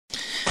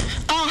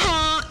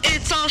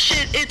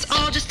shit, it's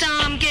all just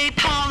dumb gay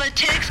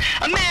politics.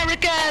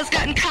 America's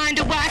gotten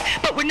kinda whack,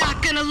 but we're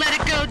not gonna let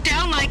it go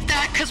down like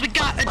that, cause we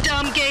got a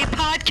dumb gay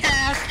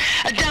podcast,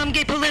 a dumb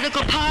gay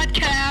political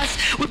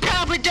podcast. We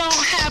probably don't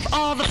have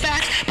all the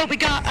facts, but we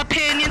got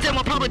opinions and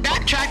we'll probably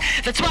backtrack.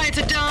 That's why it's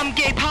a dumb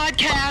gay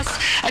podcast,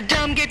 a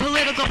dumb gay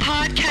political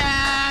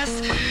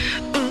podcast.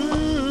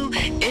 Ooh,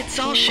 it's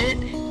all shit,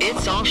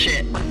 it's all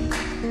shit.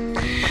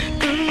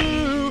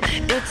 Ooh,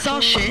 it's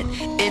all shit,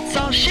 it's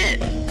all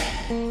shit.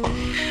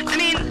 I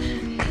mean,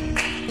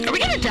 are we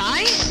gonna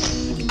die?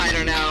 I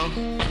don't know.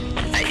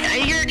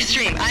 You're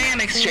extreme. I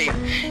am extreme.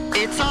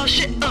 It's all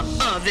shit.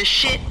 This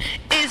shit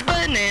is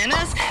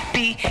bananas.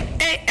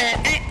 B-A-N-A-N-A-S.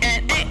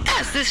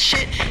 This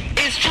shit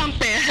is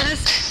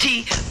Trumpanas.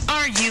 T-R-U-M-P-A-N-A-N-A-S.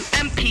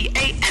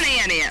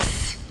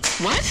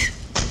 What?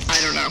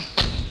 I don't know.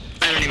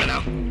 I don't even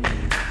know.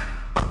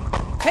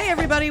 Hey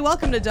everybody,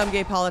 welcome to Dumb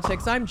Gay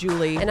Politics. I'm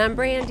Julie. And I'm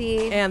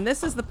Brandy. And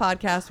this is the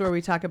podcast where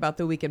we talk about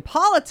the week in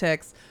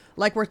politics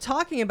like we're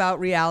talking about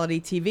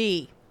reality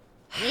TV.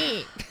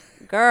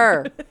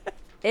 Grr.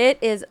 It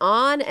is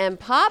on and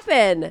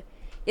poppin'.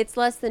 It's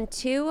less than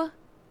 2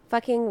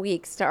 fucking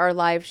weeks to our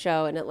live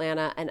show in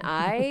Atlanta, and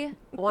I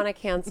want to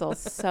cancel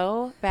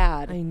so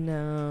bad. I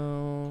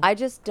know. I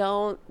just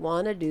don't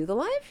want to do the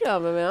live show,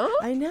 Mama.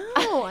 I know.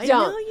 I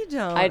don't. know you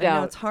don't. I don't.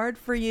 know it's hard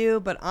for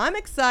you, but I'm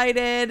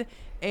excited,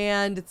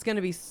 and it's going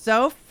to be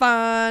so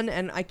fun,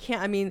 and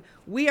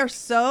we are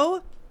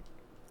so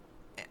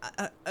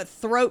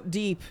throat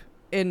deep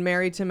in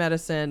Married to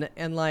Medicine,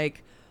 and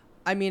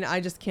I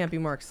just can't be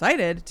more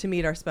excited to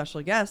meet our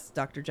special guest,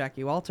 Dr.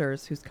 Jackie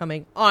Walters, who's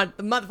coming on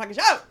the motherfucking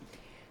show.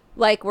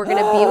 We're going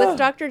to be with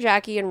Dr.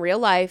 Jackie in real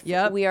life.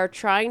 Yep. We are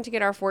trying to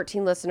get our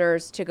 14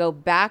 listeners to go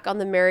back on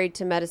the Married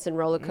to Medicine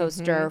roller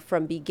coaster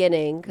from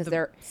beginning, because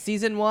they're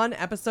Season 1,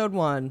 Episode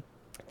 1.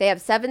 They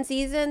have 7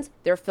 seasons.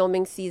 They're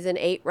filming season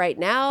 8 right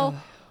now.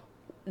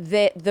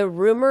 The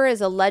rumor is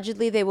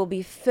allegedly they will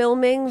be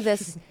filming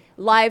this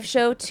live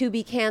show to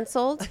be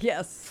canceled.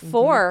 Yes.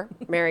 For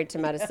Married to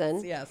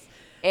Medicine. Yes.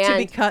 And to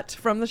be cut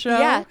from the show?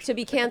 Yeah, to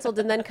be canceled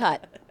and then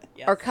cut.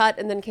 Yes. Or cut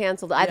and then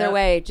canceled. Either Yep.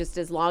 way, just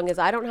as long as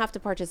I don't have to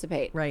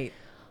participate. Right.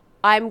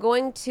 What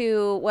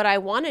I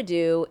want to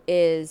do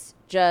is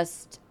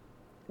just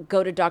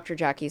go to Dr.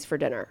 Jackie's for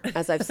dinner,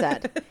 as I've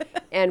said.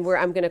 And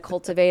I'm going to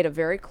cultivate a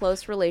very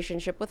close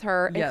relationship with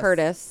her and Yes.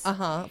 Curtis.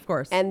 Of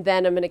course. And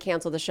then I'm going to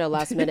cancel the show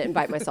last minute and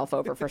invite myself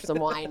over for some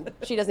wine.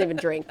 She doesn't even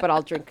drink, but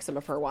I'll drink some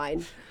of her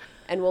wine.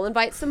 And we'll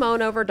invite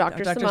Simone over,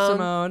 Dr.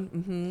 Simone.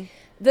 Mm-hmm.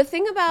 The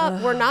thing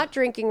about we're not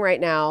drinking right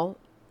now,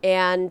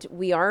 and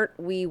we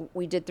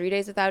did 3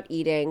 days without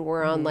eating.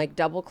 We're on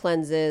double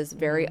cleanses,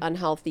 very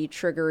unhealthy,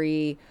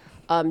 triggery,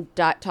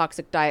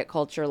 toxic diet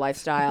culture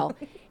lifestyle.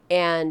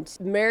 And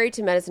Married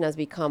to Medicine has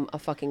become a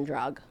fucking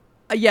drug.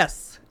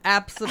 Yes,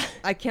 absolutely.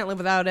 I can't live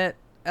without it.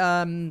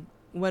 When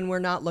we're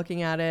not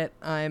looking at it,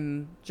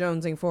 I'm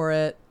jonesing for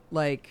it.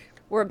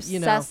 We're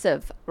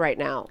obsessive right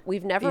now.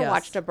 We've never Yes.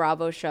 watched a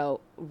Bravo show,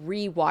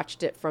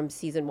 rewatched it from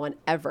season 1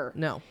 ever.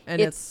 No,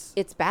 and it's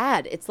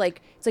bad. It's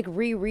like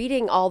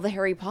rereading all the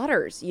Harry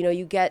Potters.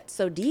 You get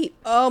so deep.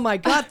 Oh my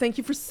God! Thank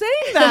you for saying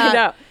that. I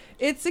know.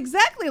 It's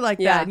exactly like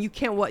Yeah. that. And you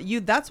can't.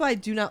 That's why I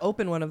do not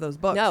open one of those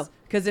books. No.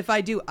 Because if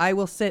I do, I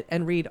will sit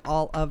and read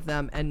all of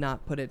them and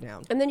not put it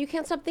down. And then you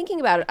can't stop thinking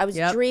about it. I was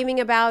Yep. dreaming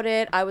about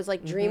it. I was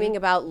dreaming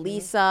about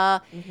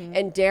Lisa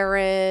and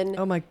Darren.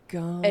 Oh my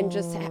God! And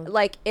just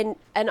and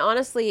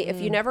honestly, if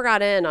you never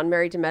got in on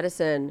Married to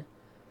Medicine,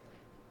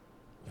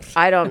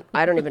 I don't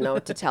even know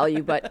what to tell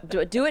you, but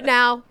do it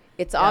now.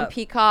 It's on Yep.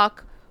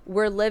 Peacock.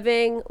 We're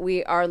living,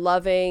 we are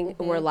loving,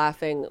 we're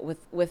laughing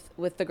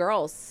with the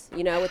girls,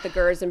 with the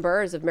gers and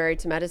burrs of Married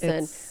to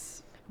Medicine.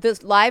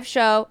 This live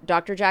show,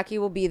 Dr. Jackie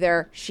will be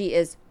there. She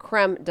is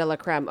creme de la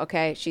creme,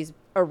 okay? She's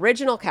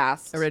original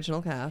cast.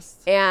 Original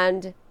cast.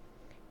 And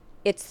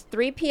it's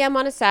 3 p.m.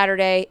 on a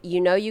Saturday.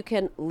 You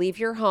can leave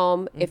your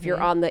home if you're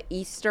on the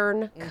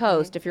eastern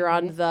coast. If you're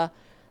on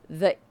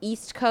the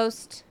East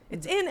Coast.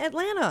 It's in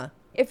Atlanta.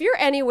 If you're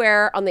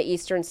anywhere on the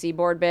eastern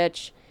seaboard,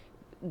 bitch,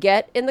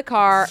 get in the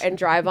car and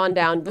drive on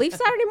down. Leave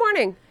Saturday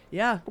morning.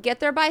 Yeah.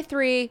 Get there by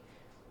 3.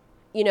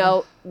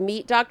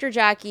 Meet Dr.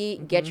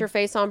 Jackie, get your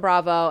face on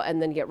Bravo, and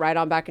then get right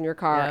on back in your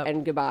car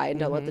and goodbye, and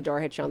don't let the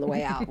door hit you on the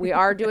way out. We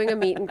are doing a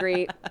meet and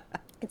greet.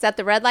 It's at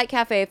the Red Light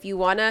Cafe. If you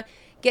want to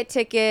get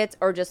tickets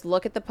or just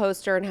look at the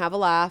poster and have a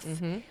laugh,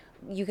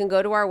 you can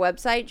go to our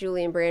website,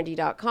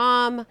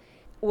 julieandbrandy.com.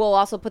 We'll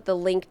also put the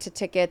link to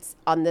tickets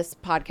on this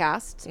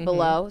podcast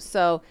below.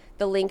 So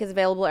the link is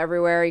available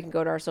everywhere. You can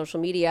go to our social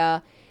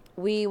media.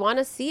 We want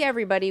to see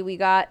everybody. We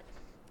got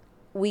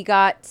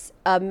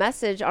a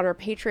message on our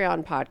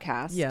Patreon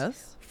podcast.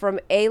 Yes. From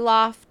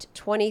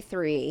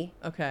Aloft23.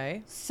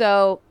 Okay.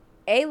 So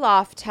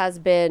Aloft has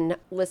been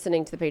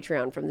listening to the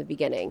Patreon from the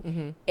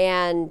beginning.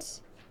 And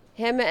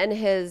him and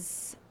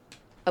his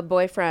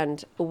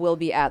boyfriend will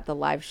be at the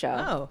live show.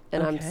 Oh,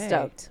 and okay. I'm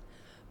stoked.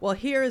 Well,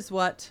 here is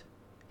what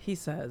he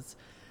says.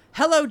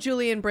 Hello,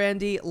 Julie and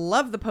Brandy.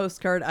 Love the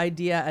postcard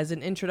idea as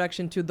an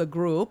introduction to the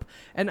group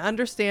and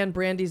understand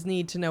Brandy's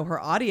need to know her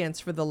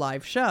audience for the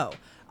live show.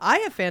 I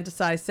have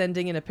fantasized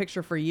sending in a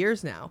picture for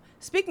years now.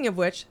 Speaking of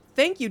which,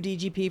 thank you,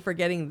 DGP, for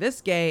getting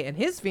this gay and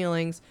his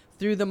feelings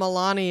through the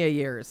Melania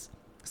years.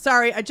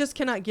 Sorry, I just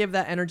cannot give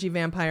that energy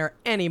vampire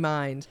any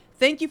mind.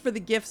 Thank you for the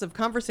gifts of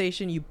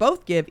conversation you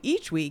both give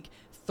each week,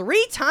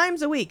 3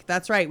 times a week.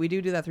 That's right, we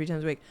do that 3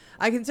 times a week.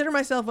 I consider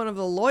myself one of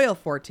the loyal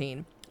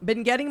 14.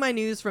 Been getting my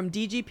news from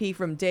DGP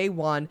from day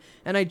one,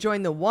 and I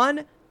joined the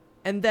 $1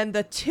 and then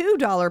the $2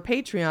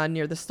 Patreon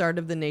near the start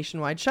of the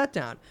nationwide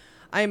shutdown.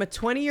 I am a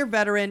 20-year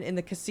veteran in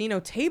the casino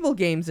table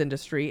games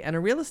industry and a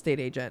real estate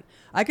agent.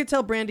 I could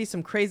tell Brandy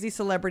some crazy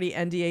celebrity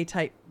NDA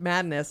type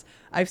madness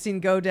I've seen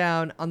go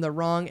down on the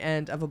wrong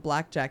end of a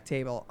blackjack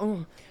table.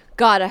 Oh.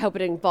 God, I hope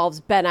it involves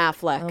Ben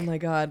Affleck. Oh my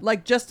God.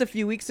 Like just a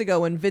few weeks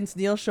ago when Vince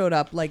Neil showed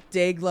up like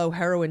Dayglow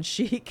heroin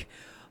chic.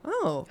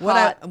 Oh,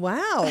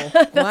 wow.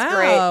 That's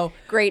wow.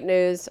 Great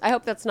news. I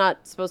hope that's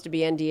not supposed to be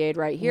NDA'd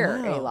right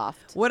here, Wow.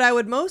 Aloft. What I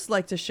would most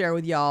like to share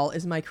with y'all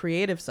is my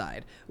creative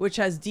side, which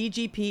has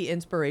DGP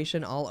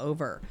inspiration all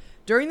over.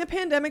 During the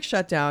pandemic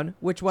shutdown,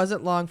 which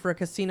wasn't long for a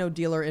casino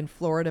dealer in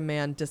Florida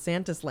man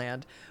DeSantis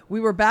land, we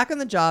were back on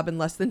the job in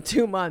less than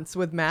 2 months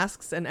with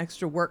masks and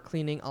extra work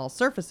cleaning all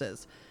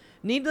surfaces.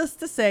 Needless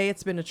to say,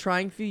 it's been a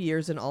trying few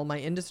years in all my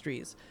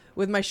industries.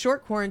 With my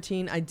short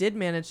quarantine, I did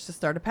manage to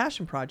start a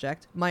passion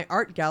project, my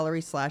art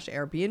gallery /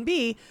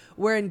 Airbnb,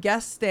 wherein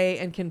guests stay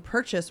and can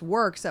purchase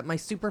works at my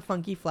super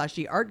funky,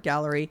 flashy art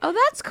gallery. Oh,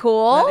 that's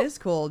cool. That is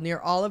cool, near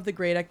all of the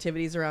great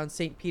activities around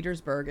St.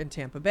 Petersburg and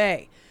Tampa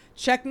Bay.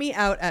 Check me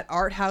out at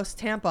Art House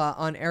Tampa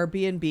on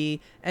Airbnb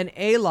and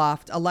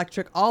Aloft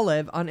Electric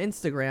Olive on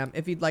Instagram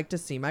if you'd like to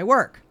see my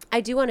work.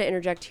 I do want to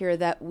interject here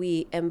that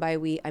we, and by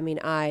we, I mean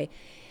I,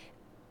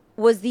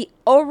 was the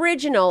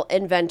original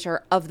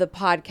inventor of the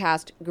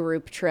podcast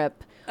group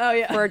trip. Oh,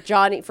 yeah. For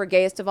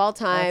Gayest of All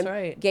Time. That's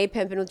right. Gay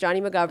Pimpin' with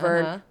Johnny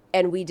McGovern. Uh-huh.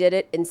 And we did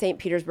it in St.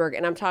 Petersburg.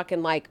 And I'm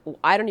talking like,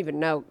 I don't even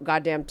know,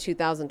 goddamn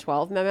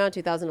 2012, maybe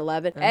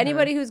 2011.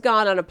 Anybody who's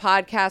gone on a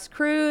podcast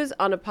cruise,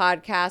 on a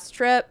podcast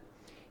trip,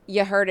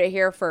 you heard it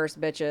here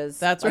first, bitches.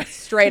 That's Like, right.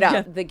 Straight up.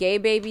 Yeah. The gay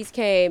babies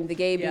came, the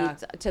gay Yeah.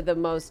 beats to the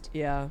most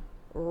Yeah.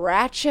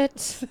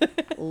 ratchet,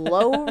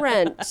 low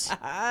rent.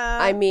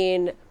 I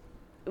mean,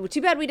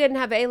 too bad we didn't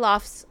have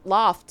Aloft's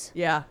loft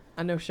Yeah.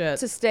 I know shit.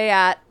 to stay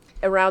at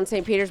around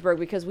St. Petersburg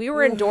because we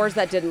were in doors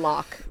that didn't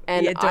lock.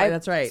 And Yeah, I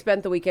that's right.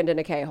 spent the weekend in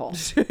a K-hole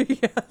Yes.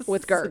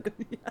 with Gerg.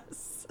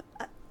 Yes.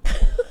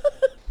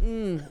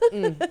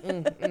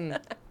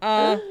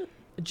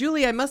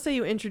 Julie, I must say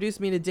you introduced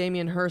me to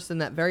Damien Hirst in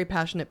that very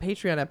passionate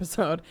Patreon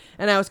episode,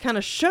 and I was kind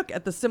of shook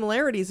at the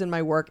similarities in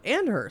my work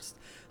and Hirst.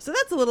 So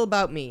that's a little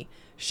about me.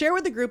 Share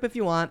with the group if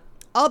you want.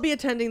 I'll be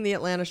attending the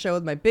Atlanta show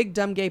with my big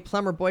dumb gay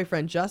plumber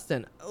boyfriend,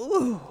 Justin.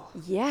 Ooh.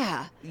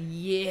 Yeah.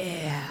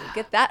 Yeah.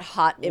 Get that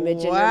hot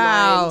image in your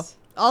Wow. mind.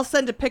 I'll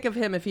send a pic of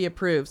him if he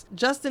approves.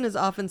 Justin is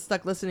often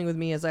stuck listening with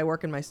me as I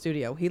work in my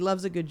studio. He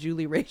loves a good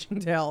Julie raging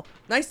tale.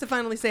 Nice to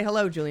finally say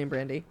hello, Julie and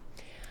Brandy.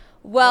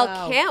 Well,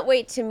 Wow. can't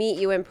wait to meet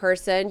you in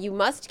person. You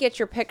must get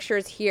your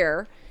pictures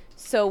here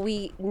so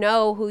we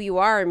know who you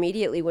are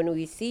immediately when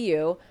we see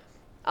you.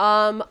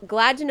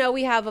 Glad to know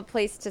we have a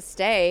place to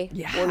stay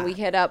when we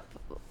hit up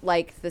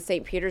like the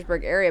St.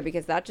 Petersburg area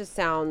because that just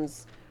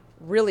sounds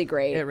really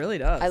great. It really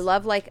does. I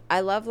love like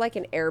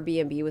an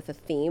Airbnb with a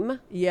theme.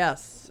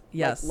 Yes.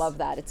 Yes. Like, love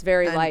that. It's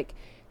very like,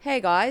 hey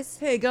guys.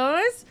 Hey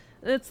guys,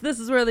 this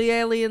is where the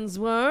aliens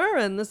were,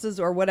 and this is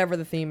or whatever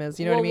the theme is.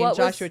 You know Well, what I mean? what was-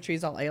 Joshua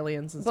Tree's all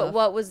aliens and But stuff.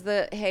 what was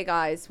the hey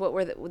guys? What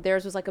were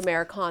theirs was like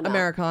Americana.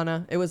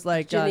 Americana. It was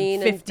like Janine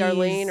 50s. and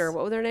Darlene, or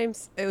what were their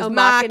names? It was Oh,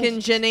 Mac and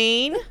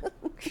Janine.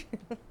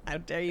 How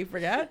dare you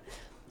forget?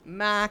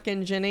 Mac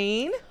and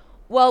Janine.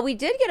 Well, we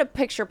did get a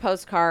picture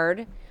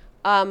postcard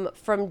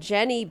from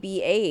Jenny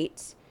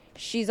B8.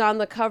 She's on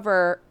the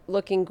cover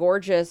looking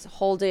gorgeous,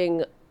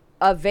 holding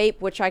a vape,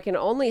 which I can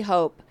only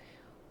hope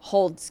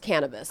holds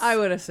cannabis. I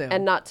would assume.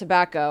 And not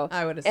tobacco.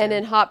 I would assume. And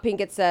in hot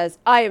pink it says,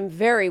 I am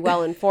very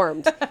well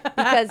informed.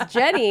 Because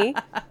Jenny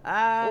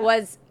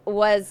was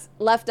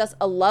left us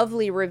a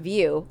lovely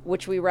review,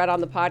 which we read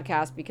on the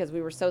podcast because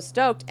we were so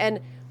stoked. And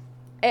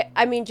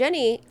I mean,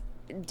 Jenny,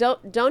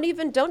 don't try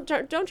and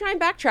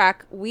backtrack.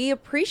 We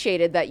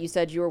appreciated that you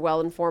said you were well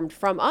informed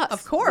from us.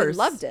 Of course. We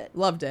loved it.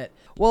 Loved it.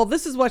 Well,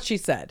 this is what she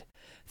said.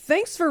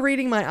 Thanks for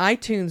reading my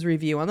iTunes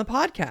review on the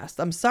podcast.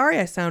 I'm sorry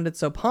I sounded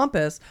so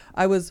pompous.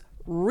 I was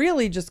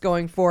really just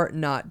going for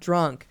not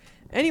drunk.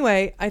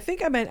 Anyway, I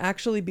think I might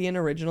actually be an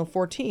original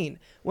 14.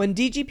 When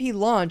DGP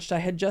launched, I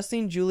had just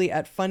seen Julie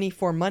at Funny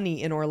for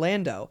Money in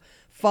Orlando,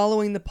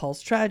 following the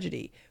Pulse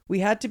tragedy. We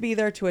had to be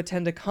there to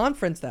attend a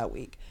conference that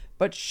week,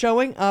 but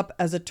showing up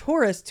as a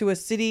tourist to a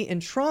city in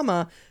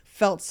trauma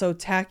felt so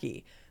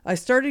tacky. I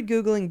started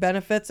Googling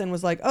benefits and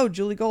was like, oh,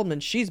 Julie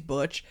Goldman, she's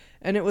butch.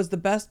 And it was the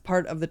best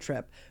part of the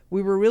trip.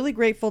 We were really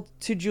grateful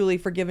to Julie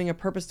for giving a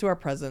purpose to our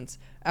presence.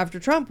 After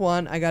Trump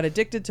won, I got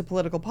addicted to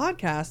political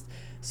podcasts,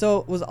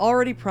 so was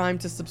already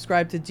primed to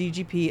subscribe to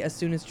DGP as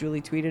soon as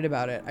Julie tweeted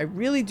about it. I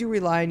really do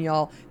rely on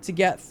y'all to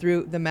get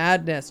through the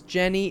madness.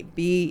 Jenny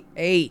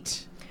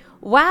B8.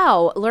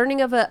 Wow,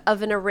 learning of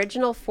an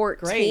original 14?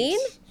 Great.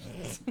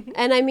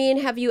 And I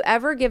mean, have you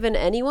ever given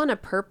anyone a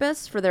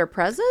purpose for their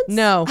presence?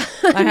 No,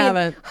 I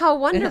haven't. How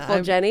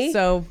wonderful, Jenny.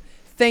 So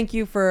thank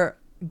you for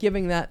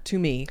giving that to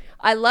me.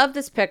 I love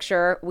this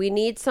picture. We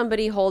need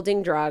somebody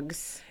holding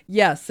drugs.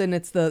 Yes, and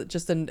it's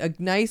just a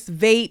nice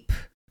vape,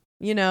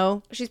 you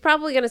know. She's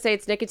probably going to say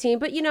it's nicotine,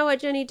 but you know what,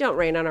 Jenny? Don't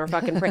rain on our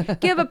fucking parade.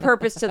 Give a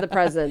purpose to the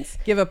presents.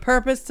 Give a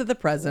purpose to the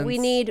presents. We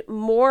need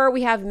more.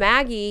 We have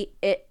Maggie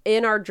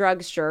in our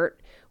drugs shirt.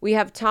 We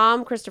have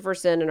Tom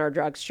Christopherson in our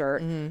drugs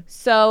shirt. Mm-hmm.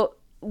 So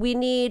we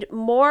need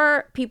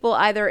more people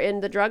either in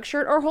the drug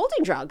shirt or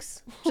holding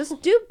drugs.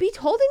 Just be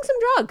holding some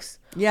drugs.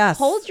 Yes.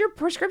 Hold your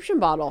prescription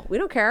bottle. We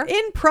don't care.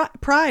 In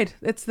Pride.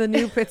 It's the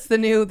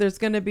new, there's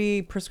going to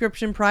be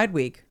prescription Pride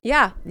week.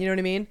 Yeah. You know what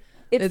I mean?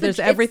 There's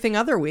everything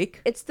other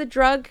week. It's the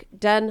Drug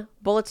Den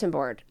Bulletin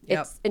Board.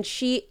 Yep.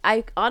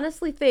 I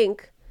honestly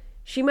think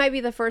she might be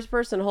the first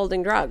person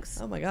holding drugs.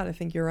 Oh my God, I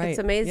think you're right. It's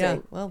amazing. Yeah,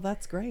 well,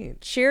 that's great.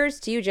 Cheers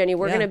to you, Jenny.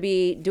 We're going to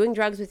be doing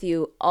drugs with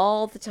you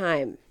all the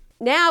time.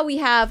 Now we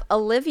have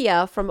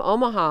Olivia from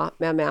Omaha,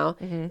 Mau.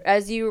 Mm-hmm.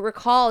 As you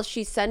recall,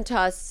 she sent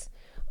us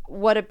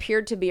what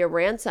appered to be a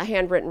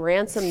handwritten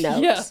ransom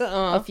note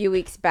a few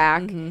weeks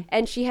back. Mm-hmm.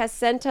 And she has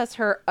sent us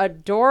her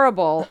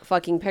adorable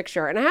fucking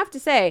picture. And I have to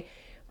say,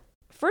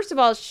 first of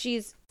all,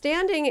 she's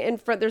standing in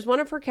front. There's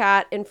one of her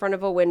cat in front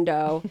of a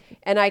window,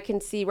 and I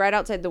can see right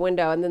outside the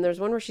window. And then there's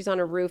one where she's on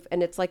a roof,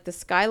 and it's like the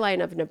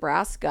skyline of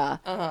Nebraska,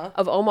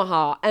 of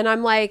Omaha. And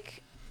I'm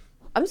like,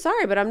 I'm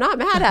sorry, but I'm not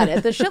mad at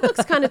it. The shit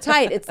looks kind of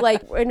tight. It's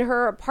like in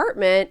her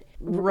apartment,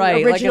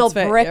 right? Original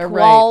like brick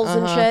walls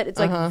and shit. It's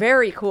like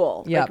very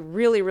cool. Yep. Like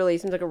really, really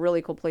seems like a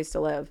really cool place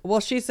to live. Well,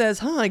 she says,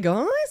 hi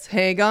guys.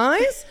 Hey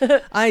guys.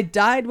 I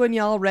died when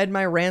y'all read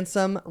my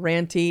ransom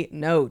ranty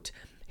note.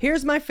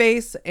 Here's my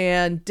face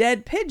and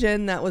dead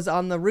pigeon that was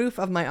on the roof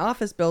of my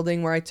office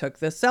building where I took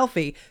this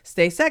selfie.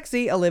 Stay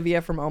sexy,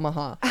 Olivia from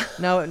Omaha.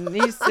 Now, it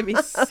needs to be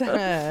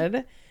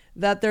said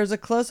that there's a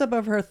close-up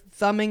of her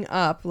thumbing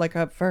up, like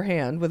of her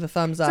hand with a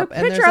thumbs up. So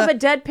a picture of a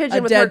dead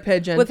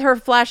pigeon, with her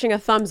flashing a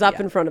thumbs up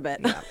in front of it.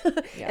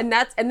 Yeah.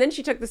 Yeah. And then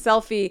she took the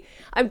selfie.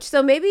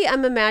 So maybe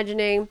I'm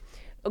imagining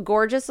a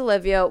gorgeous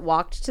Olivia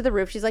walked to the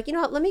roof. She's like, you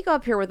know what? Let me go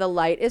up here where the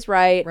light is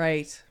right.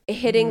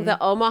 Hitting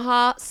the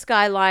Omaha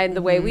skyline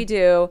the way we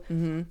do.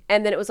 Mm-hmm.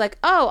 And then it was like,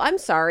 oh, I'm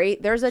sorry.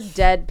 There's a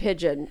dead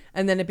pigeon.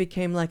 And then it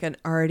became like an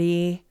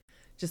arty,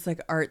 just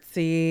like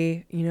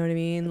artsy, you know what I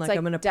mean? Like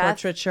I'm in a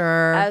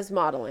portraiture. As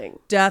modeling.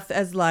 Death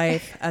as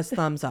life as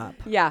thumbs up.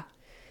 Yeah.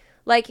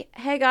 Like,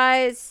 hey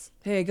guys.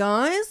 Hey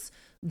guys.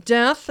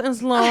 Death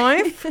as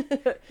life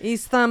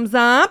is thumbs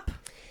up.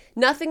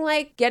 Nothing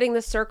like getting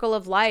the circle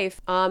of life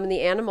in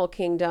the animal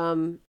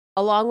kingdom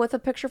along with a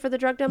picture for the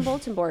Drug Den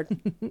Bulletin Board.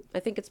 I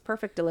think it's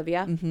perfect,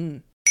 Olivia. Mm-hmm.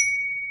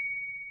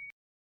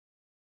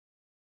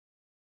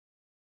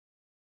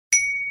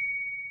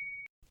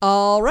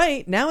 All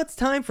right, now it's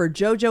time for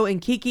JoJo and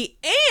Kiki,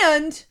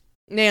 and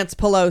Nance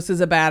Pelosi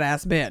is a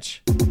badass bitch.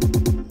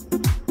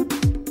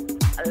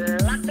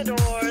 Lock the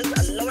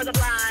doors, lower the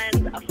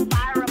blinds,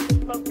 fire up the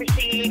smoke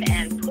machine,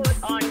 and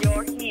put on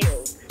your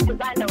heels, because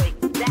I know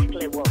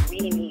exactly what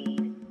we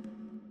need.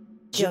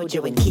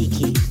 JoJo and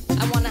Kiki.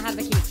 I want to have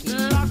a Kiki.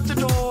 Lock the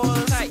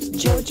doors. Right.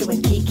 JoJo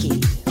and Kiki.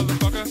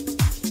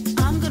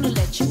 Motherfucker. I'm gonna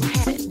let you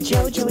have it.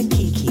 JoJo and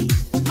Kiki.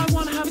 I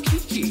want to have a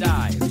Kiki.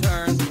 Dive,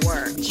 turn,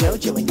 work.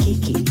 JoJo and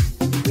Kiki.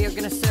 We are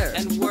going to serve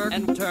and work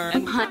and turn.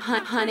 And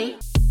honey.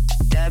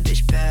 That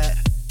bitch bad.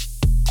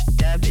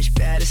 That bitch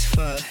bad as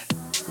fuck.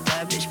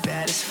 That bitch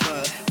bad as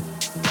fuck.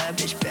 That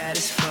bitch bad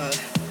as fuck.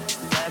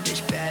 That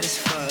bitch bad as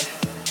fuck.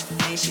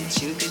 Ain't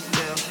shit you could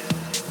do.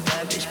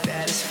 That bitch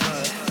bad as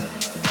fuck.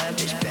 That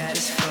bitch bad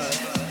as fuck.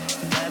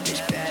 That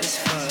bitch bad as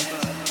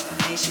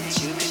fuck. Ain't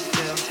shit you could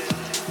do.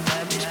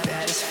 That bitch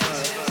bad as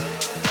fuck.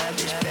 That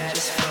bitch bad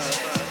as fuck.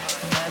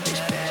 That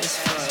bitch bad as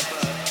fuck.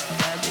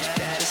 That bitch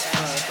bad as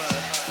fuck.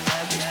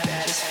 That bitch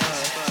bad as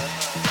fuck.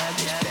 That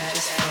bitch bad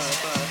as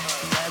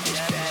fuck. That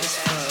bitch bad as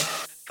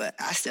fuck. But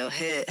I still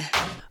hit.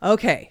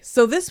 Okay,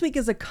 so this week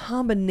is a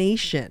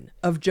combination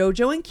of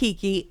JoJo and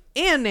Kiki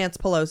and Nance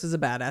Pelosi is a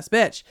badass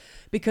bitch,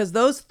 because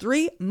those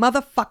three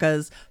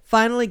motherfuckers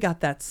finally got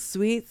that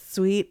sweet,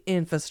 sweet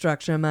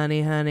infrastructure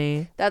money,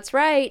 honey. That's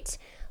right.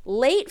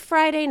 Late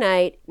Friday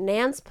night,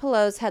 Nance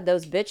Pelosi had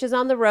those bitches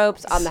on the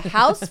ropes on the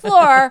House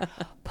floor,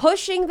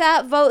 pushing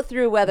that vote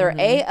through, whether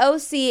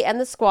AOC and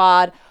the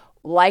squad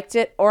liked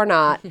it or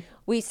not.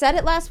 We said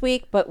it last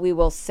week, but we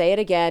will say it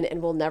again,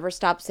 and we'll never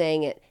stop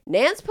saying it.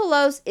 Nance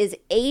Pelosi is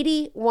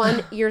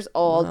 81 years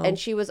old, and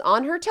she was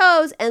on her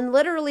toes and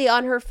literally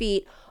on her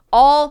feet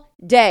all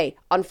day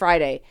on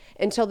Friday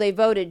until they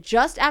voted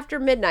just after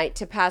midnight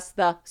to pass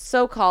the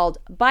so-called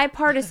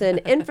bipartisan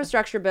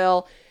infrastructure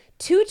bill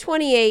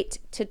 228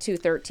 to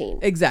 213.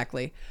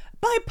 Exactly.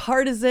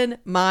 Bipartisan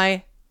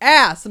my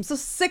ass. I'm so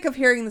sick of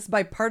hearing this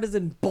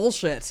bipartisan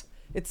bullshit.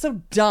 It's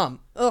so dumb.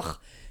 Ugh.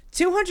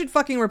 200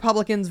 fucking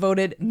Republicans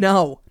voted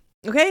no.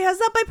 Okay, how's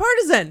that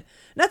bipartisan?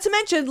 Not to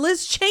mention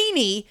Liz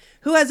Cheney,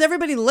 who has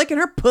everybody licking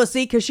her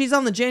pussy because she's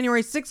on the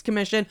January 6th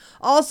commission,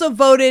 also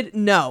voted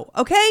no.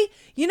 Okay?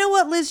 You know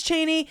what, Liz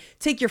Cheney?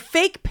 Take your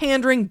fake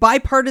pandering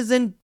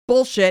bipartisan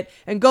bullshit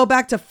and go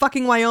back to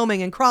fucking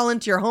Wyoming and crawl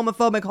into your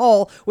homophobic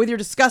hole with your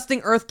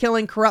disgusting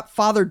earth-killing corrupt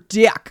father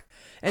dick.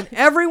 And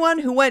everyone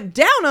who went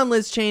down on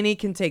Liz Cheney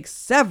can take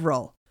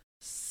several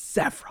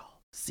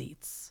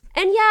seats.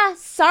 And yeah,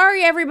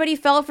 sorry everybody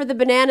fell for the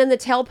banana in the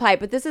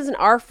tailpipe, but this isn't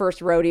our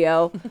first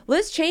rodeo.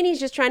 Liz Cheney's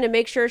just trying to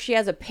make sure she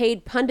has a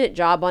paid pundit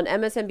job on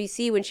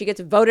MSNBC when she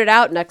gets voted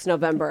out next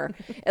November.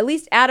 At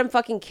least Adam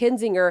fucking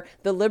Kinzinger,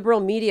 the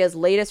liberal media's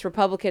latest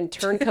Republican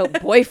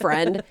turncoat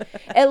boyfriend,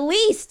 at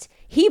least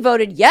he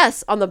voted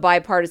yes on the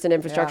bipartisan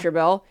infrastructure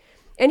bill.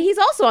 And he's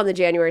also on the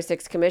January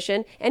 6th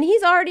commission, and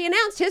he's already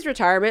announced his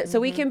retirement, so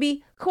we can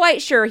be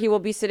quite sure he will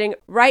be sitting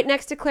right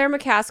next to Claire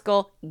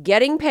McCaskill,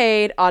 getting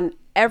paid on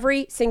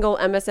every single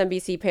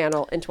MSNBC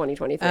panel in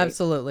 2023.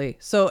 Absolutely.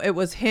 So it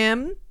was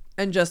him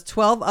and just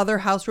 12 other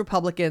House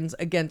Republicans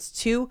against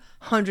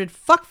 200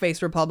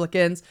 fuckface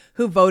Republicans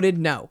who voted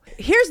no.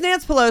 Here's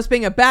Nancy Pelosi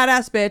being a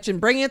badass bitch and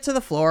bringing it to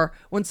the floor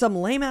when some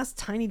lame-ass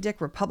tiny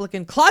dick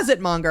Republican closet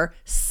monger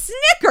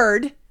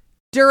snickered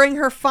during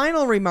her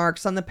final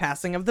remarks on the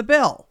passing of the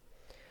bill.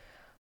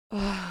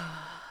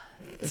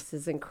 This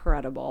is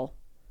incredible.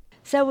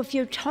 So if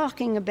you're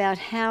talking about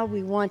how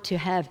we want to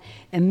have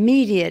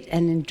immediate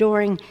and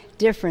enduring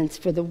difference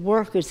for the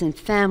workers and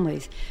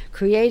families,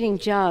 creating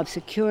jobs,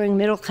 securing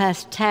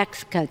middle-class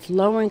tax cuts,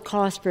 lowering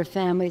costs for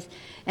families,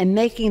 and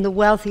making the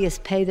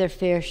wealthiest pay their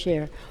fair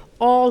share,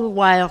 all the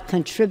while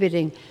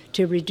contributing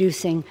to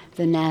reducing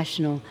the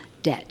national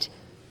debt,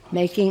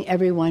 making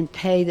everyone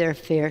pay their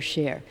fair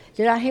share.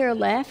 Did I hear a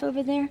laugh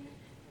over there?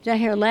 Did I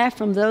hear a laugh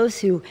from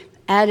those who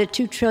added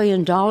 $2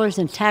 trillion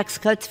in tax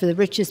cuts for the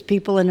richest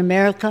people in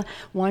America,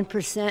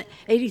 1%,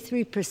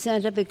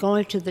 83% of it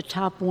going to the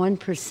top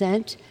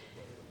 1%?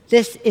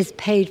 This is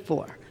paid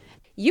for.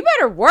 You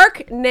better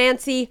work,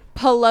 Nancy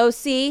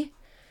Pelosi.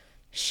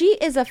 She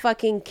is a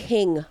fucking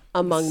king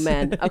among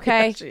men,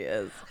 okay? Yeah, she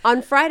is.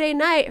 On Friday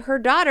night, her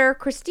daughter,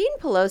 Christine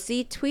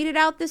Pelosi, tweeted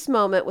out this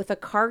moment with a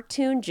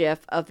cartoon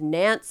gif of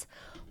Nance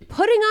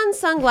putting on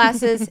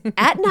sunglasses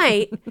at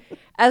night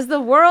as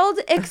the world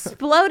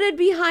exploded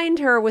behind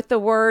her with the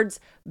words,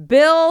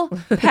 "Bill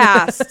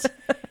passed."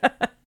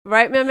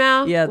 Right,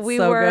 Mama? Yeah, it's we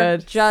so were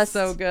good. just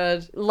so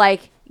good.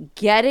 like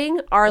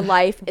getting our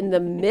life in the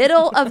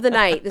middle of the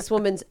night. This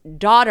woman's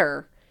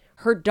daughter,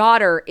 her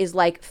daughter is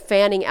like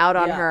fanning out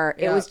on her.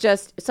 It was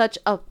just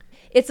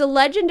it's a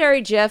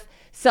legendary gif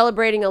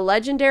celebrating a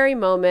legendary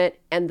moment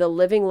and the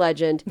living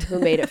legend who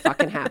made it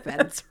fucking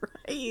happen.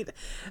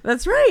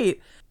 That's right.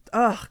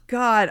 Oh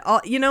God.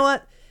 You know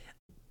what?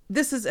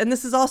 This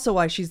is also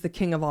why she's the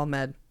king of all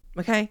men.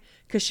 Okay?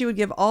 Because she would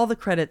give all the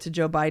credit to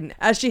Joe Biden,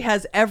 as she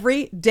has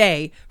every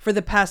day for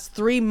the past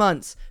 3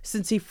 months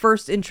since he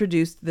first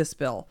introduced this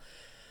bill.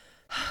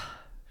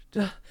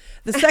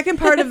 The second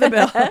part of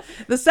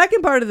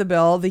the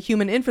bill, the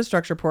human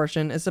infrastructure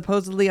portion, is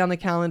supposedly on the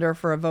calendar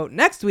for a vote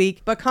next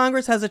week, but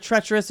Congress has a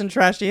treacherous and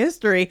trashy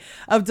history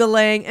of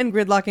delaying and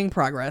gridlocking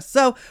progress.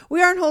 So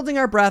we aren't holding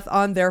our breath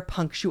on their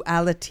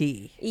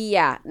punctuality.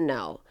 Yeah,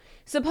 no.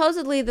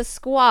 Supposedly the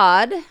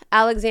squad,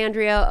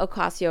 Alexandria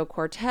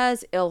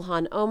Ocasio-Cortez,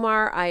 Ilhan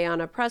Omar,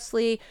 Ayanna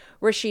Pressley,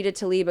 Rashida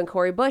Tlaib, and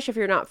Cori Bush, if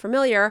you're not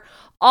familiar,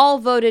 all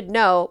voted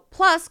no,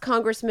 plus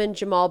Congressman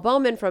Jamal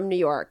Bowman from New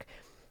York.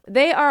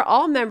 They are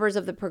all members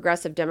of the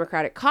Progressive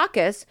Democratic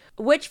Caucus,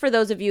 which, for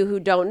those of you who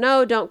don't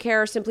know, don't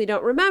care, simply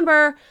don't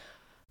remember,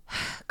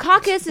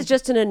 caucus is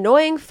just an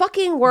annoying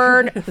fucking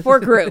word for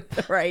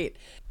group. Right.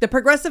 The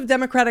Progressive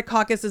Democratic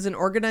Caucus is an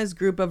organized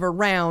group of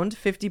around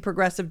 50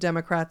 progressive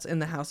Democrats in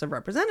the House of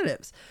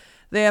Representatives.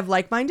 They have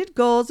like-minded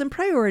goals and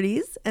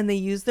priorities, and they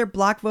use their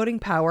block voting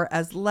power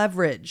as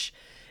leverage.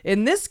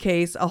 In this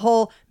case, a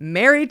whole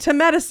Married to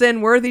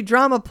Medicine worthy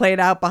drama played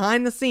out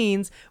behind the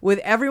scenes, with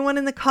everyone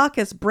in the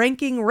caucus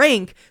breaking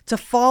rank to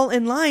fall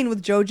in line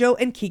with JoJo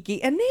and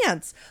Kiki and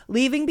Nance,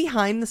 leaving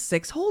behind the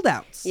 6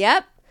 holdouts.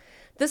 Yep.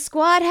 The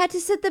squad had to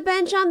sit the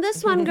bench on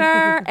this one,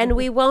 girl, and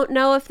we won't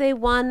know if they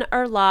won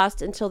or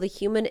lost until the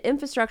human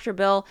infrastructure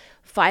bill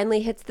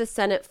finally hits the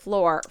Senate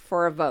floor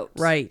for a vote.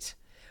 Right.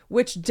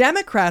 Which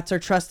Democrats are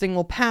trusting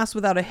will pass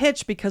without a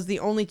hitch, because the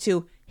only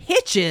 2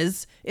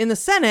 hitches in the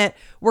Senate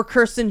were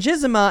Kirsten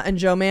Gizema and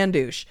Joe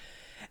Mandouche.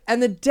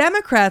 And the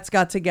Democrats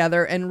got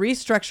together and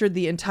restructured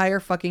the entire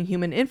fucking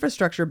human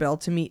infrastructure bill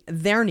to meet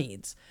their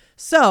needs.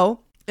 So,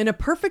 in a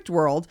perfect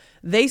world,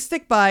 they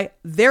stick by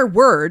their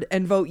word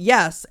and vote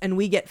yes, and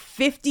we get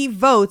 50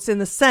 votes in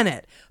the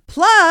Senate.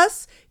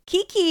 Plus,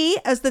 Kiki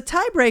as the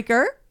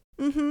tiebreaker.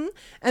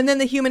 And then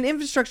the human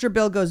infrastructure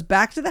bill goes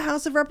back to the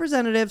House of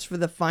Representatives for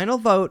the final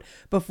vote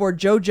before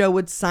JoJo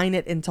would sign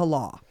it into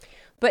law.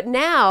 But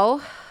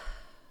now,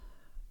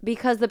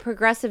 because the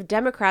progressive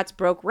Democrats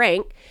broke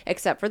rank,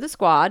 except for the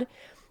squad,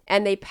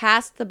 and they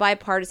passed the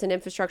bipartisan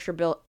infrastructure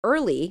bill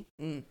early,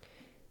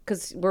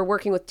 because we're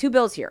working with two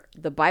bills here.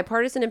 The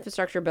bipartisan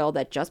infrastructure bill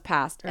that just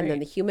passed, and then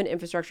the human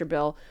infrastructure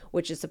bill,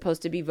 which is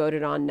supposed to be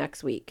voted on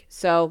next week.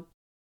 So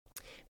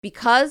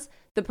because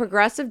the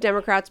progressive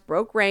Democrats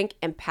broke rank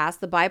and passed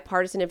the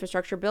bipartisan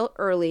infrastructure bill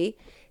early,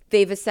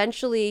 they've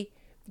essentially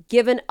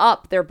given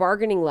up their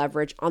bargaining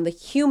leverage on the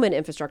human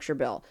infrastructure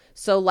bill.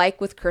 So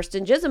like with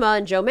Kirsten Gizema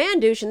and Joe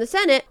Mandouche in the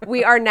Senate,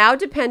 we are now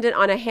dependent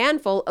on a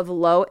handful of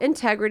low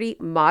integrity,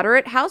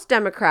 moderate House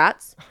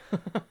Democrats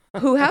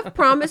who have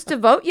promised to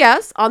vote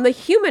yes on the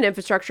human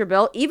infrastructure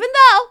bill, even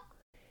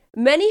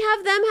though many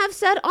of them have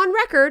said on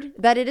record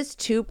that it is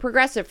too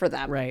progressive for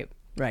them.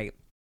 Right.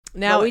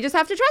 Now we just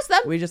have to trust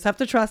them. We just have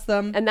to trust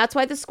them. And that's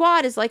why the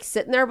squad is like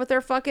sitting there with their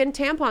fucking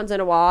tampons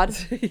in a wad.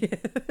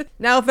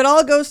 Now, if it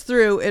all goes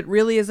through, it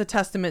really is a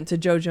testament to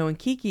JoJo and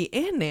Kiki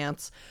and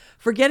Nance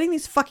for getting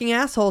these fucking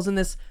assholes in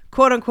this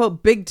quote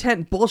unquote big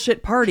tent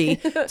bullshit party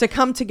to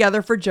come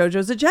together for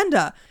JoJo's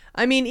agenda.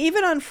 I mean,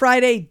 even on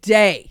Friday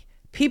day,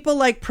 people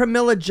like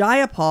Pramila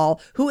Jayapal,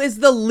 who is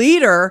the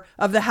leader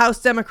of the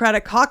House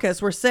Democratic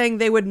Caucus, were saying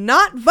they would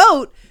not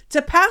vote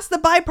to pass the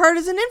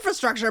bipartisan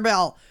infrastructure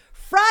bill.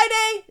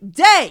 Friday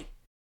day,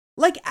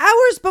 like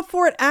hours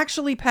before it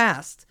actually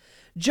passed.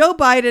 Joe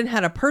Biden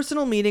had a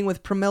personal meeting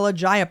with Pramila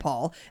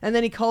Jayapal, and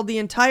then he called the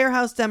entire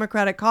House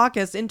Democratic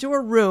Caucus into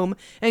a room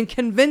and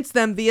convinced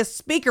them via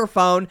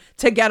speakerphone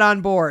to get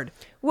on board.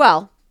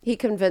 Well, he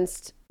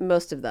convinced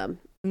most of them,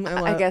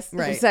 I guess,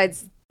 right.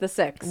 besides the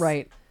 6.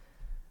 Right.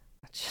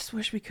 I just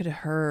wish we could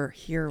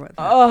hear what.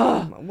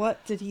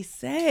 What did he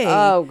say?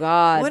 Oh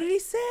God! What did he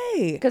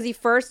say? Because he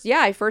first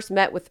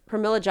met with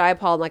Pramila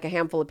Jayapal and like a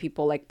handful of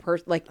people, in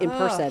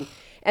person.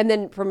 And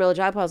then Pramila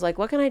Jayapal was like,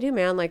 "What can I do,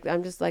 man? Like,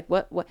 I'm just like,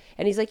 what?"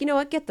 And he's like, "You know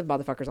what? Get the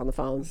motherfuckers on the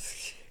phone."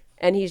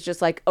 And he's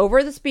just like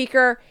over the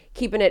speaker,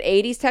 keeping it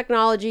 80s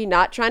technology,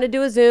 not trying to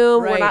do a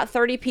Zoom. Right. We're not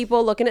 30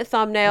 people looking at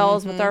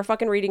thumbnails with our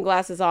fucking reading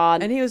glasses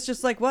on. And he was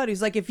just like, "What?"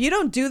 He's like, "If you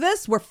don't do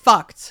this, we're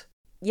fucked."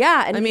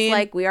 Yeah, and he's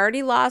like, we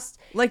already lost.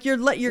 Like you're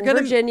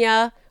gonna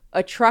Virginia,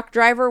 a truck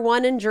driver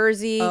won in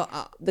Jersey.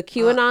 The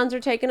QAnons are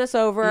taking us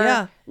over.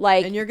 Yeah,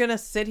 like, and you're gonna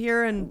sit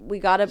here and we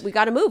gotta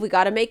move. We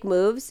gotta make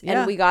moves,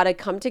 and we gotta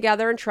come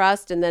together and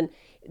trust. And then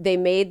they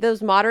made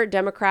those moderate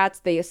Democrats.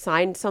 They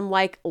assigned some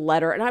like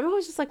letter, and I'm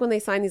always just like, when they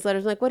sign these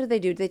letters, I'm like, what do?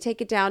 Do they take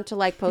it down to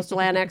like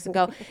Postal Annex and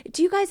go,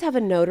 do you guys have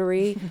a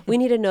notary? We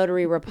need a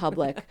notary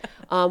republic.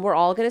 We're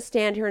all going to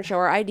stand here and show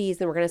our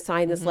IDs, and we're going to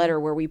sign this letter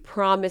where we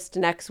promised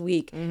next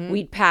week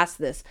we'd pass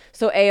this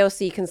so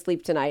AOC can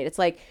sleep tonight. It's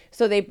like,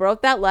 so they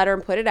broke that letter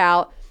and put it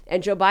out,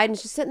 and Joe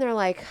Biden's just sitting there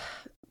like,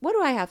 what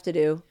do I have to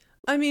do?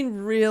 I mean,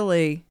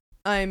 really?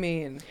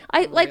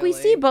 We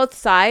see both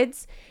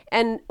sides,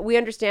 and we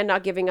understand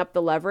not giving up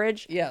the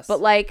leverage. Yes. But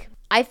like,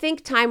 I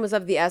think time was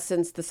of the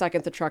essence the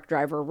second the truck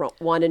driver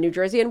won in New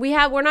Jersey. And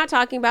we're not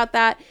talking about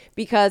that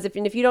because if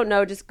you don't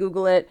know, just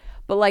Google it.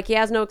 But like, he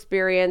has no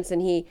experience,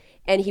 and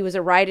he was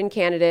a write-in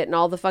candidate, and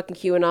all the fucking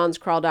QAnons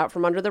crawled out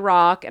from under the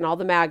rock, and all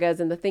the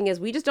MAGAs. And the thing is,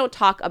 we just don't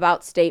talk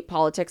about state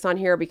politics on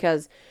here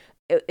because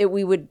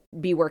we would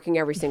be working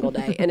every single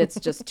day, and it's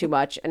just too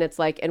much. And it's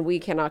like, and we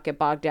cannot get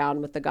bogged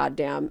down with the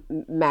goddamn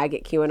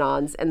maggot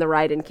QAnons and the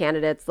write-in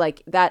candidates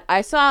like that. I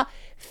saw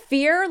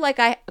fear like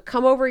I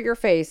come over your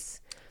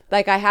face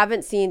like I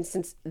haven't seen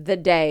since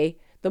the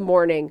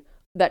morning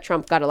that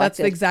Trump got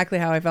elected. That's exactly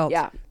how I felt.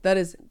 Yeah. That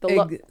is the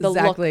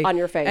look on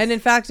your face. And in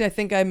fact, I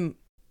think I'm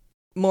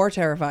more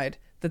terrified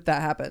that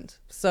happened.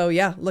 So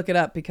yeah, look it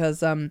up,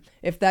 because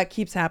if that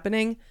keeps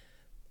happening,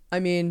 I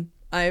mean,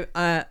 I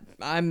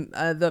don't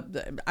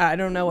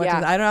know what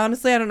to, I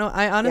don't know.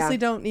 I honestly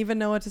don't even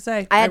know what to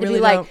say. I had to be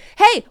like,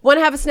 hey, want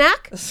to have a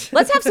snack?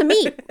 Let's have some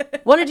meat.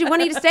 Want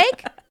to eat a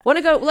steak? Want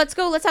to go? Let's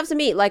have some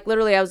meat. Like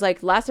literally, I was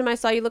like, last time I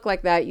saw you look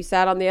like that, you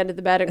sat on the end of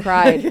the bed and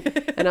cried.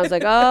 And I was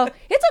like, oh,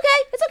 it's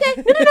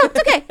okay. No,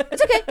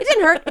 it's okay. It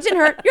didn't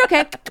hurt. You're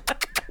okay.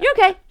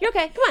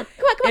 Come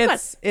on.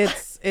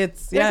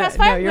 It's yeah. Pass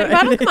fire? No,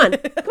 Bottle? Come on,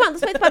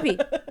 let's play the puppy.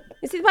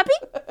 You see the puppy?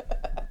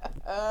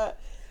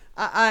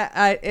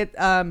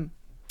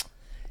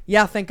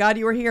 Yeah, thank God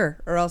you were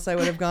here, or else I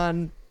would have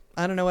gone.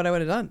 I don't know what I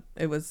would have done.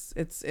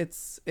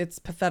 It's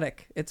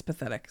pathetic. It's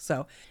pathetic.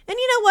 So, and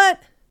you know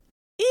what?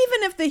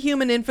 Even if the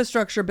human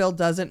infrastructure bill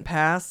doesn't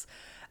pass,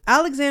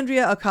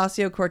 Alexandria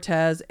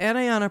Ocasio-Cortez and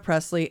Ayanna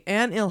Pressley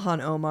and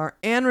Ilhan Omar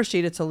and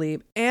Rashida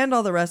Tlaib and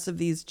all the rest of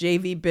these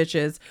JV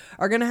bitches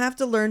are going to have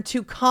to learn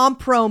to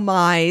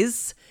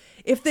compromise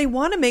if they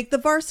want to make the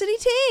varsity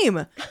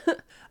team.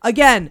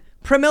 Again,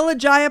 Pramila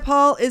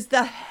Jayapal is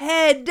the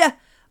head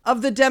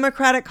of the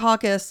Democratic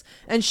caucus,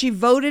 and she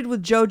voted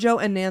with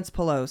JoJo and Nance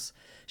Pelosi.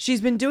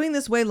 She's been doing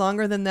this way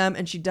longer than them,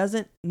 and she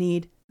doesn't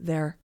need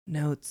their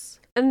notes.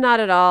 Not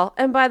at all.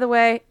 And by the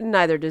way,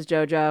 neither does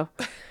JoJo.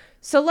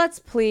 So let's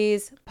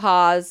please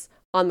pause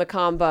on the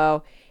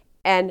combo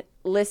and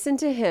listen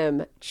to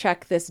him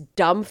check this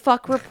dumb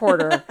fuck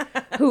reporter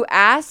who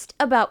asked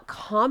about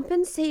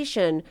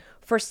compensation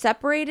for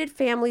separated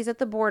families at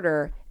the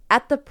border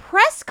at the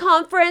press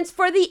conference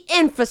for the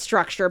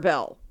infrastructure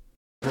bill.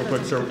 Real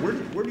quick, sir,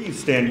 where do you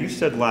stand? You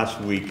said last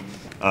week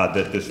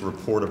that this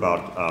report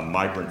about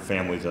migrant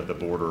families at the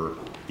border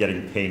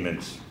getting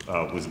payments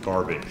was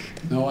garbage.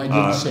 No, I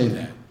didn't say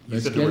that.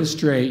 Let's get it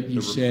straight.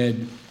 You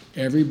said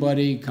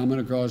everybody coming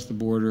across the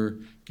border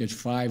gets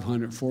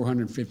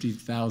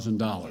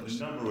 $450,000.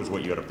 The number was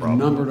what you had a problem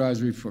The number with. I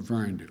was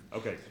referring to.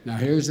 Okay. Now,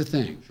 here's the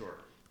thing. Sure.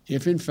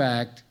 If, in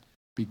fact,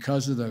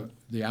 because of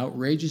the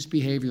outrageous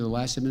behavior of the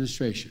last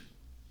administration,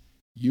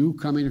 you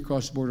coming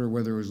across the border,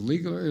 whether it was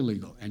legal or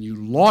illegal, and you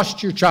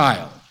lost your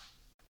child,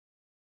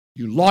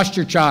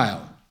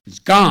 it's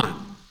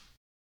gone.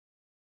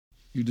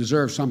 You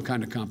deserve some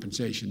kind of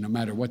compensation, no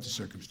matter what the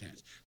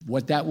circumstance.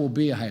 What that will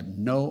be, I have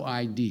no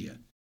idea.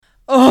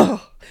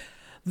 Oh,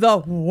 the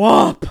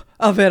whoop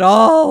of it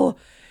all.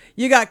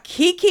 You got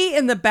Kiki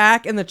in the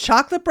back in the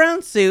chocolate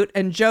brown suit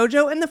and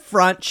JoJo in the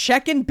front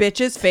checking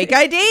bitches' fake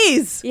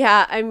IDs.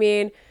 Yeah, I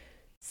mean,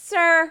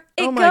 sir,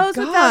 it Oh my goes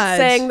without God.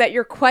 saying that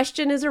your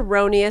question is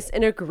erroneous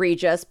and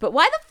egregious, but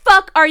why the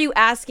fuck are you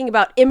asking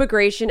about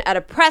immigration at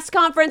a press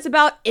conference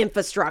about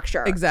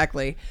infrastructure?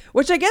 Exactly.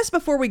 Which I guess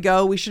before we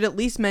go, we should at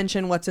least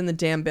mention what's in the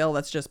damn bill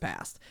that's just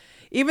passed.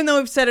 Even though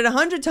we've said it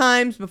 100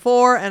 times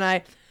before,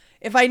 and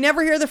if I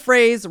never hear the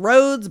phrase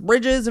roads,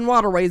 bridges, and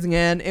waterways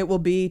again, it will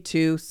be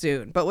too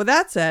soon. But with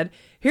that said,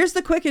 here's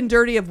the quick and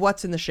dirty of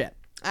what's in the shit.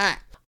 All right.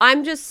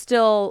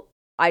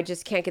 I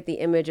just can't get the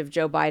image of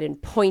Joe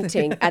Biden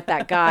pointing at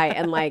that guy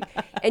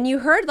and you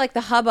heard like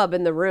the hubbub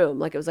in the room.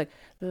 Like it was like,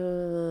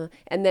 and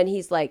then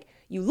he's like,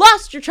 you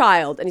lost your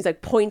child. And he's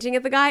like pointing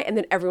at the guy. And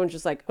then everyone's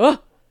just like,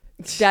 oh,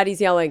 daddy's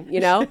yelling, you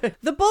know?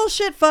 The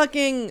bullshit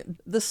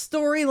the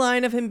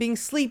storyline of him being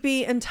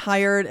sleepy and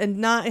tired and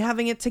not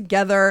having it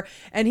together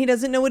and he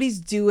doesn't know what he's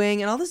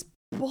doing and all this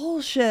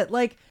bullshit.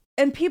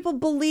 And people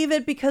believe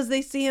it because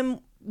they see him,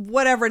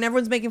 whatever. And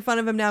everyone's making fun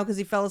of him now because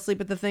he fell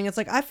asleep at the thing. It's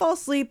like, I fall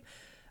asleep.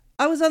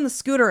 I was on the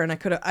scooter and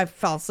I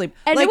fell asleep.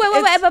 And like,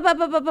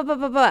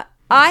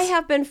 I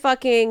have been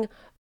fucking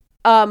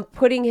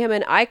putting him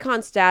in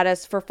icon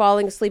status for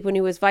falling asleep when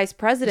he was vice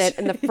president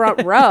in the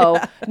front row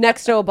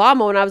next to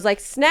Obama. And I was like,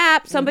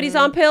 snap, somebody's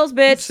on pills,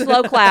 bitch,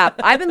 slow clap.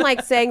 I've been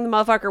like saying the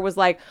motherfucker was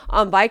like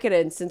on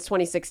Vicodin since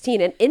 2016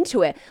 and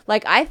into it.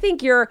 Like, I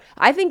think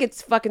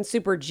it's fucking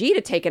super G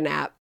to take a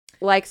nap.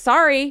 Like,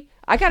 sorry.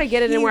 I got to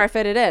get it in where I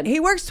fit it in. He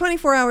works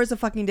 24 hours a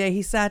fucking day.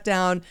 He sat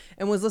down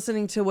and was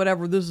listening to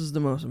whatever. This is the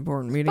most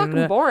important meeting.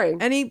 Fucking boring.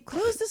 And he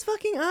closed his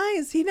fucking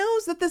eyes. He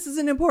knows that this is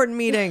an important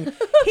meeting.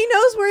 He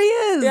knows where he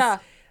is. Yeah.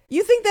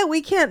 You think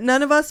that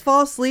none of us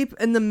fall asleep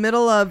in the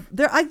middle of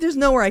there's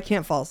nowhere I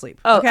can't fall asleep.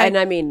 Oh, okay? and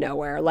I mean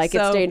nowhere. Like,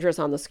 it's dangerous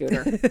on the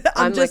scooter.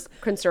 I'm just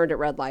like concerned at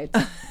red lights.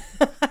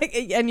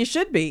 And you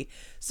should be.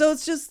 So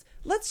it's just,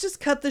 let's just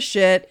cut the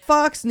shit.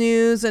 Fox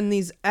News and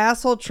these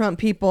asshole Trump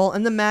people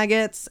and the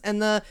maggots and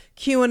the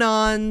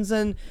QAnons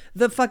and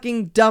the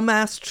fucking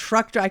dumbass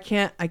truck. I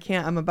can't.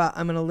 I'm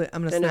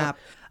gonna snap.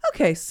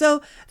 Okay,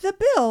 so the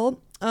bill,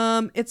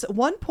 it's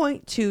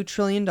 $1.2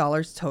 trillion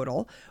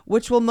total,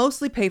 which will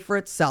mostly pay for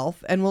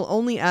itself and will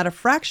only add a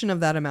fraction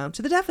of that amount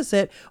to the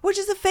deficit, which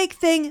is a fake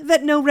thing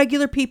that no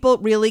regular people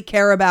really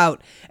care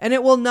about. And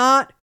it will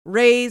not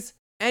raise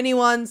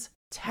anyone's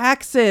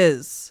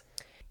taxes.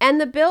 And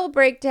the bill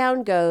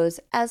breakdown goes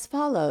as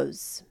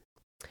follows.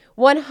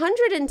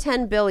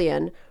 $110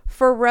 billion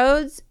for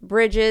roads,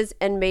 bridges,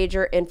 and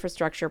major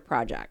infrastructure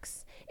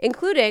projects,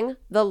 including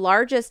the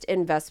largest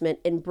investment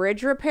in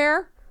bridge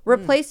repair,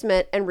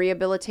 replacement, and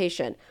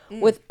rehabilitation,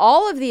 with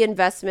all of the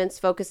investments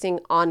focusing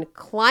on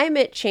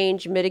climate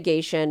change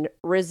mitigation,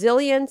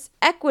 resilience,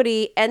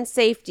 equity, and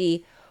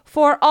safety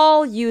for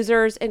all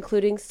users,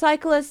 including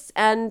cyclists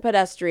and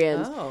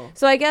pedestrians. Oh.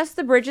 So I guess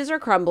the bridges are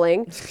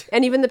crumbling,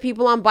 and even the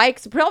people on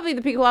bikes, probably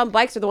the people on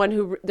bikes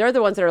are they're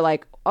the ones that are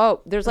like, oh,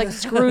 there's like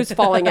screws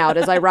falling out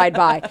as I ride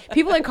by.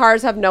 People in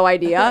cars have no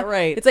idea.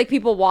 Right. It's like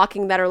people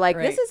walking that are like,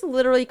 Right. this is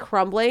literally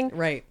crumbling.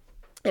 Right.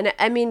 And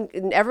I mean,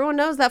 everyone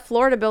knows that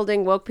Florida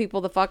building woke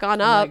people the fuck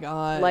on up. Oh my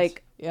God.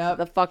 Like, Yep.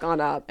 the fuck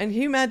on up. And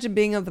can you imagine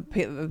being of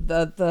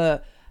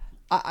the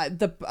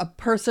a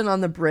person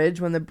on the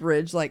bridge when the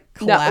bridge like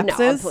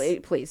collapses? No,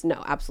 please,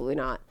 no, absolutely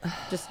not.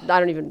 Just,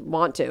 I don't even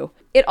want to.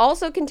 It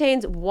also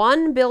contains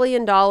 $1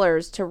 billion to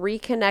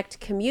reconnect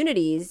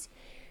communities,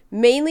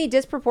 mainly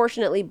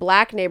disproportionately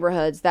black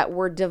neighborhoods that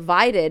were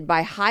divided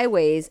by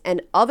highways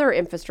and other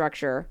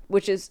infrastructure,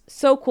 which is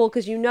so cool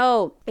because you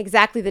know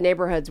exactly the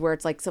neighborhoods where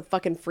it's like some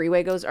fucking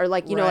freeway goes, or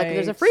like, you know, like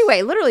there's a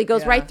freeway literally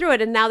goes right through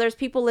it. And now there's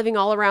people living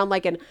all around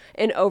like an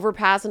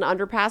overpass and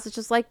underpass. It's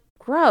just like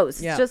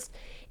gross. Yeah. It's just,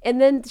 and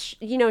then,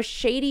 you know,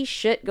 shady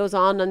shit goes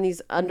on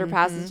these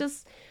underpasses.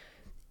 Just,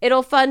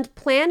 it'll fund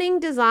planning,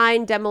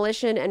 design,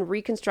 demolition, and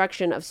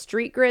reconstruction of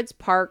street grids,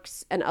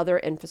 parks, and other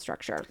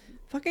infrastructure.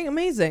 Fucking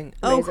amazing.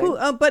 Amazing. Oh,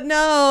 cool. But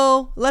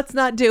no, let's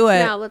not do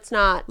it. No, let's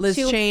not. Liz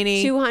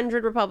Cheney.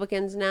 200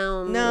 Republicans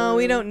now. No,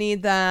 we don't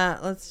need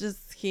that. Let's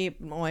just keep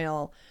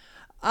oil.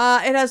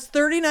 It has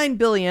 $39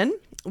 billion,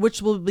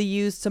 which will be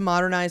used to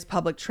modernize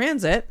public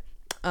transit.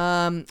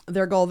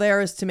 Their goal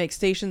there is to make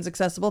stations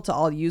accessible to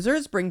all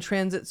users, bring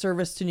transit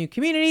service to new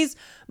communities,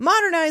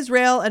 modernize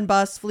rail and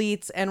bus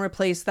fleets, and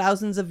replace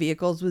thousands of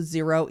vehicles with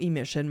zero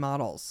emission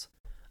models.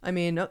 I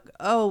mean,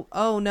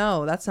 oh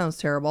no, that sounds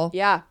terrible.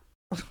 Yeah.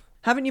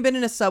 Haven't you been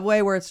in a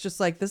subway where it's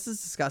just like, this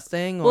is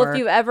disgusting? Well, if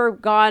you've ever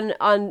gone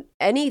on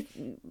any,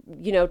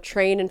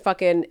 train and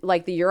fucking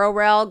like the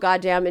Eurorail,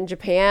 goddamn, in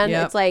Japan,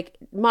 it's like,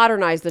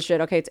 modernize the shit.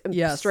 Okay.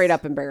 It's straight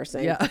up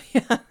embarrassing. Yeah.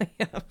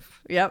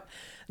 Yep.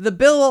 The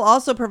bill will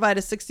also provide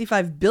a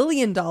 $65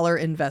 billion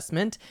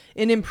investment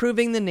in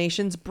improving the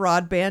nation's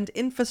broadband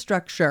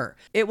infrastructure.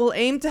 It will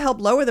aim to help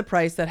lower the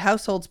price that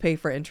households pay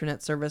for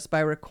internet service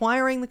by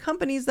requiring the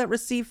companies that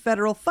receive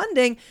federal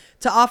funding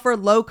to offer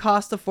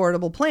low-cost,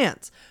 affordable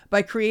plans,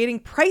 by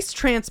creating price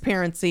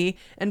transparency,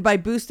 and by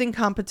boosting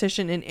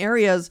competition in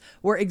areas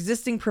where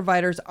existing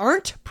providers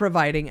aren't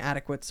providing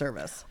adequate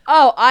service.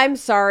 Oh, I'm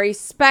sorry.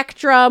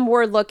 Spectrum,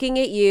 we're looking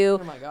at you.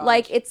 Oh my gosh.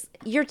 Like,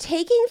 you're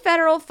taking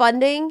federal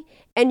funding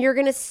and you're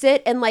going to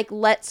sit and like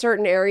let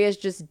certain areas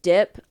just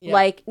dip. Yeah.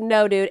 Like,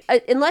 no, dude,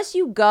 unless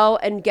you go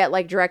and get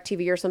like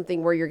DirecTV or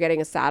something where you're getting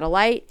a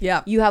satellite,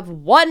 you have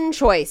one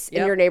choice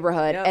in your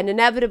neighborhood. And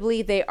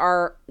inevitably they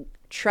are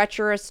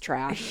treacherous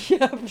trash.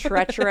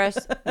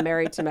 Treacherous,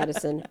 married to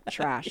medicine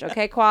trash.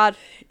 Okay, Quad?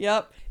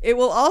 Yep. It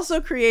will also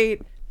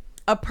create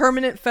a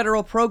permanent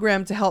federal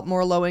program to help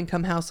more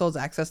low-income households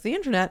access the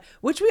internet,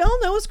 which we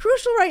all know is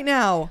crucial right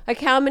now.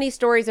 Like, how many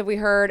stories have we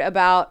heard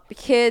about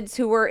kids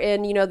who were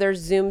in, their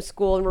Zoom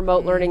school and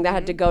remote learning that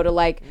had to go to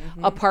like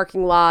a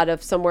parking lot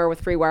of somewhere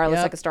with free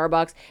wireless, like a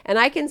Starbucks? And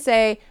I can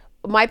say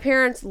my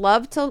parents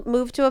love to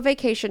move to a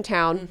vacation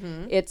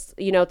town. It's,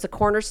 it's a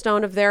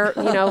cornerstone of their,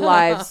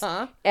 lives.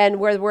 And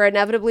where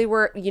inevitably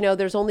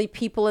there's only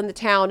people in the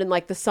town in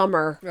like the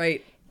summer.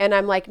 Right. And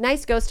I'm like,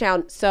 nice ghost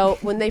town. So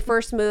when they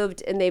first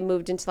moved and they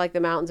moved into like the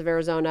mountains of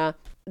Arizona,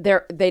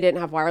 they didn't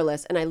have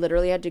wireless. And I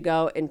literally had to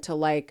go into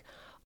like,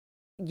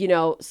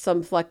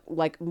 some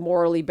like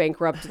morally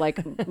bankrupt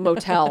like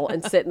motel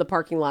and sit in the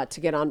parking lot to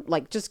get on,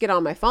 like just get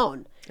on my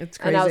phone. It's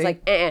crazy. And I was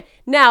like,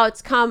 Now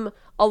it's come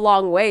a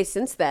long way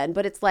since then,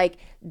 but it's like,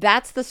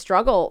 that's the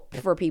struggle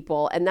for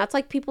people. And that's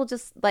like people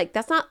just like,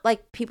 that's not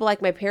like people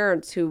like my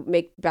parents who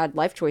make bad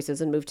life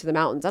choices and move to the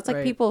mountains. That's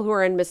like people who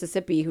are in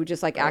Mississippi who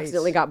just like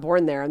accidentally got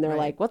born there. And they're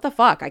like, what the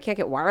fuck? I can't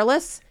get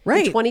wireless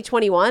in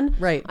 2021.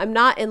 Right. I'm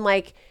not in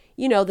like,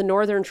 the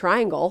Northern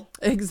Triangle.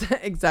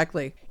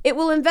 Exactly. It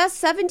will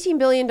invest $17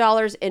 billion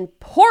in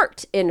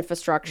port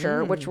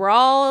infrastructure, which we're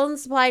all in the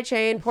supply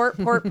chain. Port.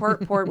 blah,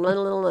 blah,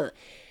 blah.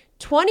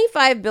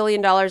 $25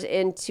 billion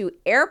into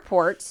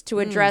airports to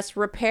address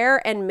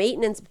repair and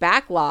maintenance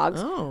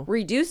backlogs,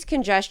 reduce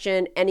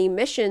congestion and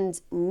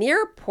emissions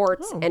near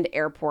ports and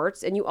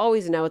airports. And you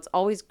always know it's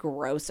always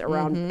gross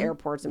around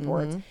airports and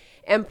ports.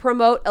 And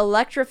promote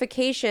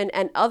electrification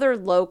and other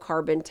low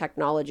carbon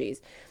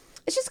technologies.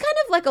 It's just kind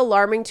of like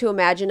alarming to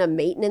imagine a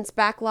maintenance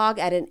backlog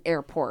at an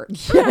airport.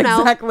 I don't know.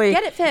 Exactly.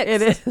 Get it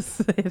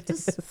fixed. It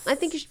is. I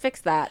think you should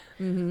fix that.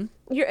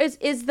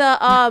 Is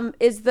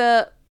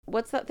the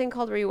what's that thing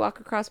called where you walk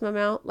across my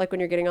mount? Like when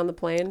you're getting on the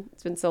plane?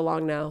 It's been so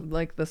long now.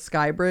 Like the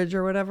Sky Bridge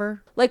or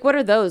whatever? Like what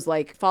are those?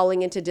 Like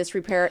falling into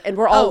disrepair and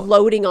we're all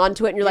loading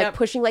onto it and you're like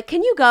pushing like,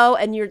 can you go?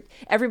 And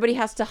everybody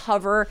has to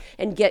hover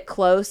and get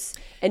close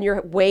and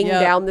you're weighing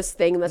down this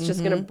thing that's just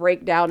going to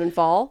break down and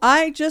fall.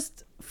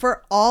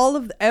 For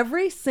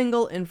every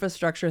single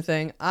infrastructure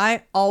thing,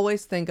 I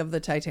always think of the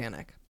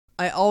Titanic.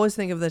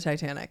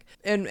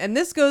 And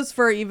this goes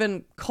for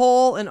even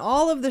coal and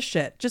all of the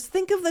shit. Just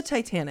think of the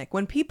Titanic.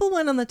 When people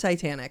went on the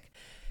Titanic,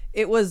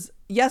 it was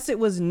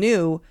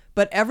new,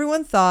 but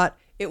everyone thought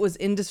it was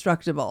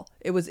indestructible.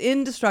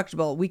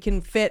 We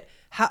can fit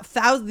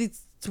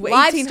thousands.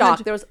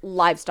 Livestock. There was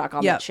livestock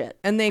on that shit.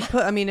 And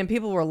and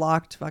people were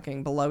locked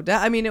fucking below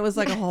deck. I mean, it was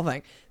like a whole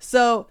thing.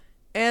 So,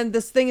 and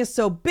this thing is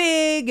so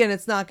big and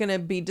it's not going to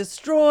be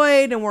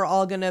destroyed and we're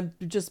all going to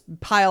just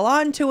pile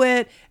onto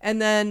it.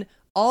 And then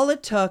all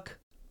it took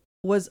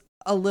was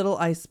a little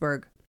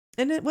iceberg.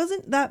 And it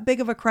wasn't that big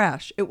of a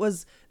crash.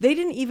 They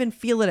didn't even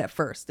feel it at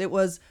first. It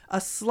was a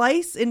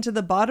slice into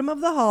the bottom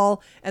of the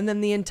hull and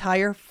then the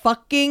entire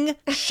fucking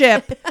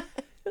ship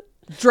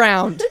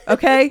drowned.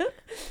 Okay.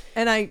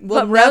 And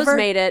Rose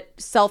made it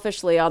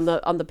selfishly on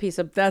the piece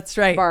of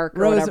bark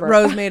or whatever.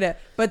 Rose made it.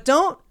 But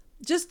don't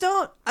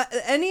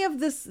any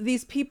of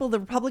these people, the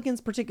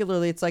Republicans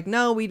particularly, it's like,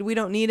 no, we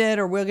don't need it,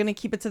 or we're going to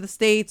keep it to the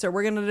states, or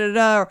we're going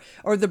to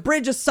or the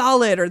bridge is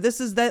solid, or this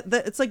is that.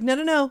 It's like,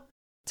 no.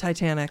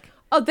 Titanic.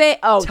 They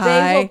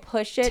will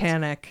push it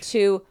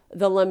to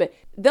the limit.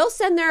 They'll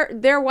send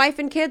their wife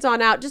and kids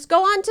on out. Just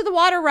go on to the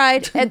water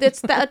ride. And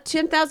it's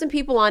 10,000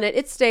 people on it.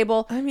 It's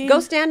stable. I mean,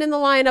 go stand in the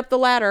line up the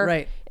ladder.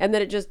 Right. And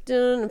then it just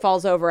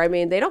falls over. I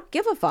mean, they don't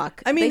give a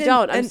fuck. I mean, they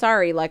don't. I'm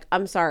sorry.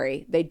 I'm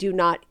sorry. They do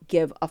not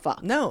give a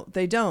fuck. No,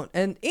 they don't.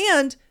 And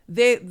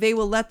they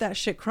will let that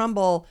shit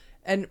crumble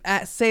and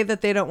say that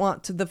they don't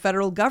want the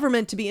federal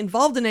government to be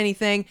involved in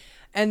anything.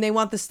 and they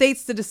want the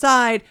states to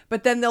decide,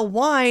 but then they'll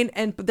whine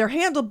and their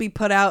hand will be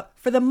put out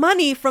for the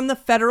money from the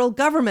federal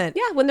government.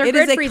 Yeah, when their It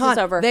is grid a freezes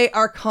over. They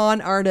are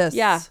con artists.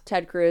 Yeah,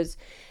 Ted Cruz.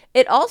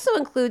 It also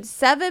includes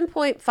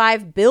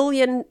 $7.5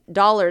 billion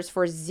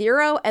for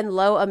zero and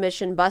low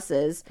emission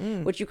buses,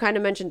 which you kind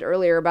of mentioned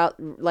earlier about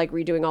like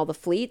redoing all the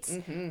fleets.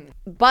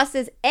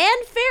 Buses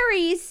and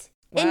ferries,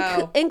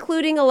 Wow.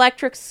 including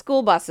electric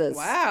school buses.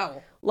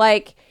 Wow.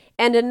 Like,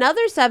 and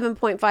another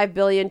 $7.5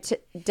 billion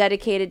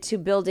dedicated to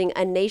building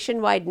a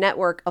nationwide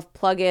network of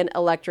plug-in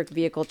electric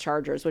vehicle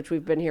chargers, which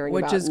we've been hearing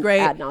about, Which is great.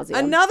 ad nauseum.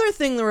 Another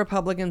thing the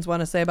Republicans want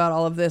to say about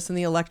all of this and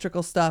the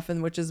electrical stuff,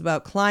 and which is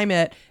about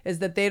climate, is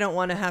that they don't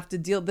want to have to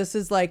deal. This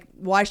is like,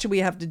 why should we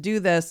have to do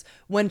this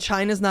when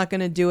China's not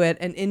going to do it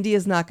and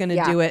India's not going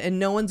to do it and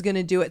no one's going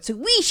to do it? So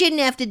we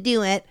shouldn't have to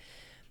do it.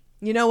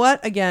 You know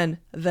what? Again,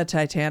 the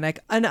Titanic.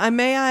 And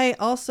I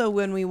also,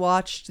 when we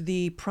watched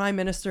the Prime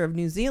Minister of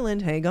New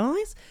Zealand, hey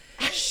guys,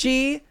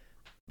 she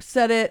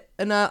said it,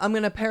 and I'm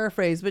going to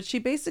paraphrase, but she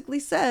basically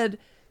said,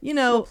 you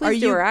know, Please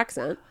do her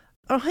accent.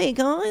 Oh, hey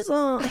guys,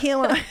 here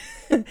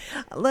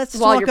let's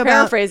While talk you're about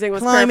paraphrasing,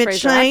 let's climate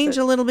paraphrase her change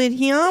accent. a little bit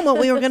here. What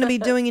we were going to be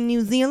doing in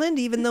New Zealand,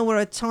 even though we're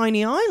a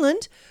tiny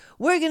island,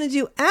 we're going to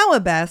do our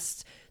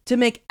best to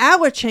make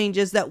our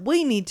changes that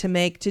we need to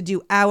make to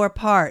do our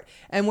part.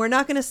 And we're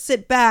not going to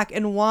sit back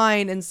and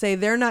whine and say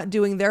they're not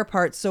doing their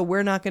part, so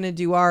we're not going to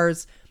do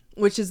ours,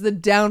 which is the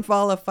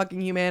downfall of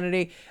fucking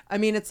humanity. I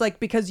mean, it's like,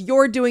 because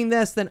you're doing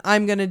this, then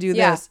I'm going to do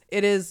this.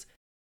 It is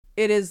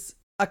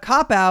a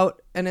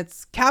cop-out, and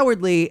it's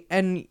cowardly,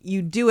 and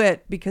you do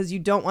it because you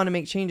don't want to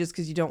make changes,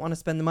 because you don't want to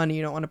spend the money,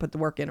 you don't want to put the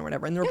work in or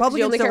whatever. And the Republicans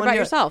you only don't care want to about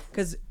do yourself.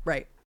 Because,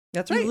 right.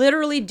 That's You right.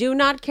 literally do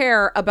not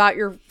care about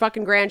your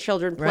fucking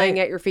grandchildren playing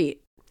Right. at your feet.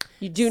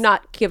 You do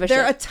not give a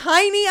They're a shit.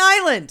 tiny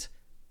island,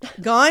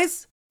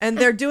 guys, and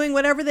they're doing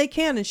whatever they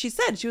can. And she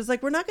was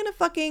like, we're not going to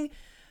fucking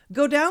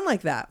go down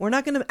like that. We're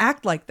not going to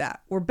act like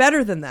that. We're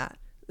better than that.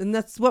 And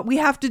that's what we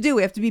have to do.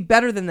 We have to be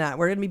better than that.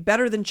 We're going to be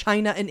better than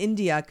China and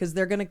India, because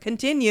they're going to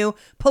continue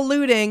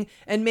polluting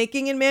and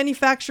making and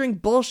manufacturing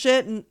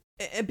bullshit, and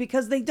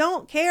because they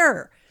don't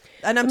care.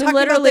 And I'm talking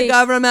about the literally,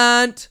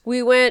 government.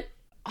 We went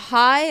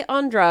high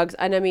on drugs,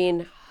 and I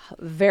mean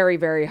very,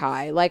 very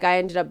high. Like, I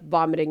ended up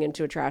vomiting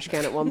into a trash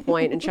can at one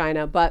point in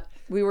China, but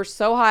we were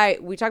so high.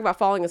 We talk about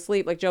falling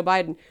asleep like Joe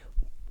Biden.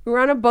 We were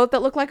on a boat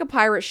that looked like a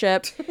pirate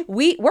ship.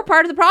 We're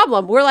part of the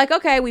problem. We're like,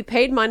 okay, we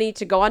paid money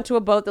to go onto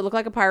a boat that looked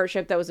like a pirate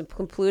ship that was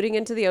polluting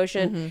into the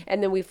ocean.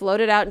 And then we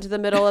floated out into the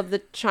middle of the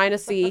China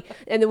Sea.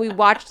 And then we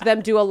watched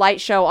them do a light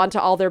show onto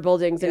all their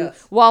buildings. And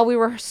while we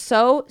were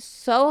so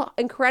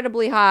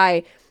incredibly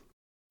high,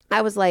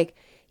 I was like,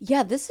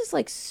 yeah, this is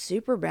like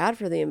super bad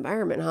for the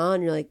environment, huh?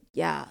 And you're like,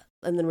 yeah.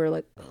 And then we were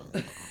like,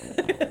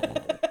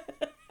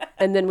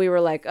 and then we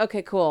were like,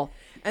 okay, cool.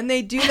 And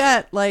they do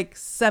that like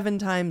 7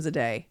 times a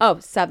day. Oh,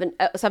 seven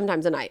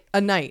times a night.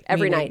 A night.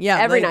 Every meaning. night. Yeah.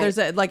 Every like, night.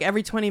 There's like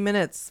every 20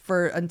 minutes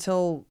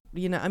until,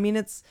 you know, I mean,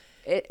 it's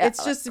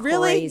just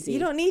really, crazy. you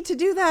don't need to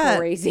do that.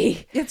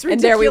 Crazy. It's ridiculous.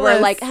 And there we were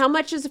like, how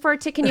much is it for a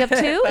ticket? Can you have 2?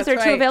 Is That's there 2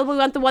 right. available? We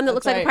want the one that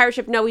looks That's like a right. pirate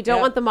ship. No, we don't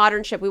want the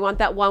modern ship. We want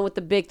that one with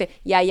the big thing.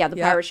 Yeah, the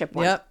pirate ship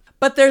one. Yep.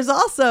 But there's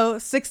also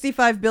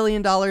 $65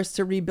 billion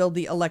to rebuild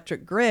the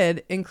electric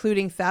grid,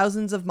 including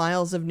thousands of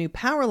miles of new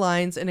power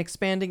lines and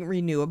expanding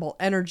renewable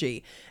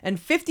energy, and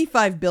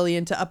 $55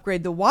 billion to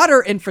upgrade the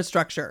water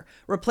infrastructure,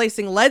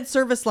 replacing lead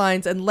service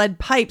lines and lead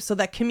pipes so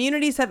that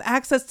communities have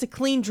access to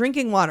clean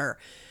drinking water.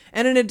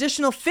 And an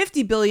additional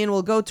 $50 billion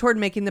will go toward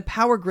making the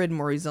power grid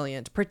more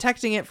resilient,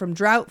 protecting it from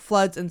drought,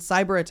 floods, and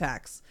cyber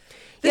attacks.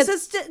 This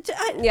is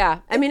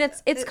I mean,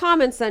 it's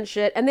common sense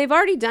shit, and they've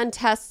already done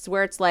tests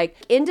where it's like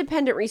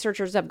independent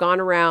researchers have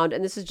gone around,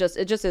 and it just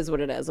is what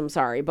it is. I'm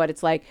sorry, but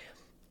it's like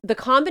the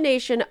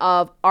combination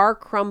of our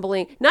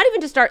crumbling,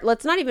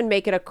 let's not even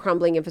make it a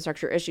crumbling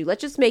infrastructure issue.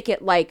 Let's just make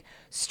it like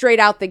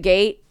straight out the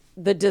gate,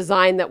 the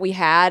design that we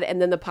had,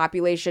 and then the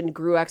population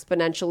grew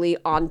exponentially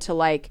onto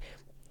like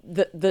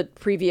the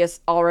previous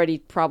already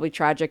probably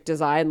tragic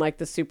design, like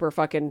the super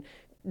fucking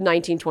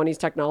 1920s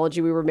technology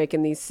we were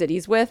making these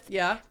cities with.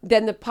 Yeah.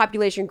 Then the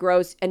population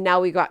grows, and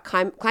now we got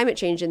climate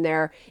change in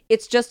there.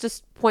 It's just a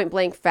point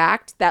blank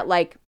fact that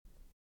like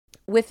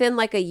within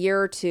like a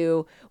year or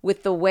two,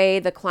 with the way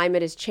the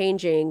climate is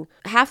changing,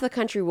 half the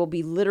country will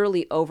be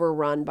literally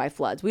overrun by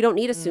floods. We don't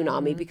need a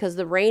tsunami because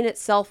the rain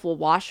itself will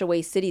wash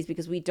away cities,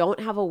 because we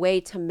don't have a way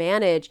to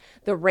manage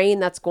the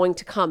rain that's going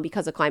to come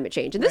because of climate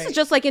change. And this is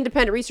just like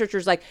independent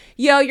researchers like,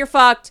 yo, you're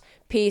fucked.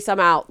 Peace, I'm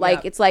out.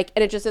 Like, it's like,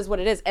 and it just is what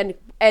it is.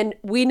 And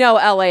we know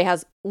LA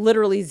has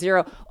literally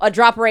zero. A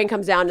drop of rain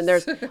comes down and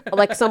there's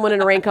like someone in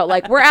a raincoat,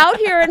 like, we're out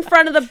here in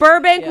front of the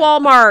Burbank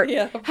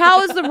Walmart.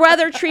 How is the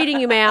weather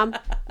treating you, ma'am?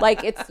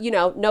 Like, it's, you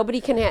know,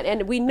 nobody can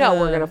and we know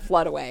we're going to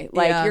flood away.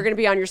 Like, you're going to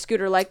be on your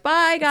scooter like,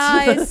 bye,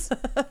 guys.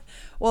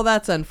 Well,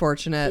 that's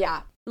unfortunate.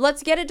 Yeah.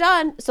 Let's get it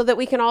done so that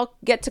we can all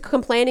get to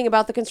complaining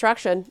about the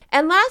construction.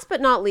 And last but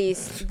not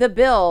least, the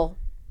bill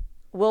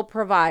will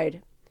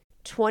provide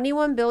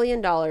 $21 billion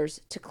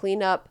to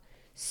clean up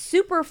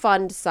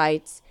Superfund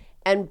sites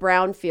and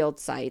brownfield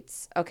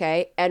sites,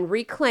 okay, and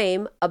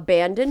reclaim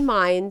abandoned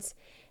mines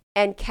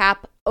and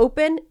cap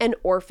open and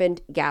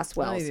orphaned gas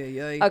wells.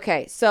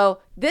 Okay, so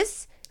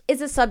this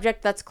is a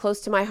subject that's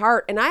close to my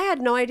heart, and I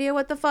had no idea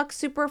what the fuck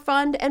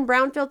Superfund and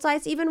brownfield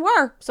sites even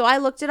were. So I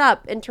looked it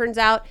up, and turns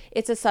out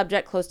it's a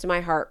subject close to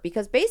my heart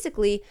because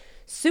basically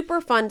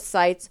Superfund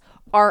sites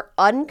are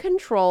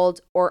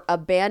uncontrolled or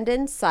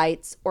abandoned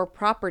sites or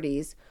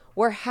properties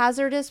where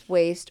hazardous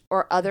waste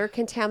or other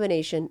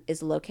contamination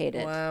is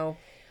located. Wow.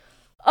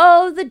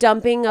 Oh, the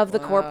dumping of the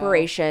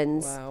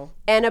corporations. Wow.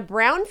 And a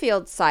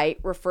brownfield site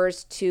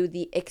refers to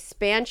the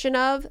expansion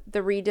of, the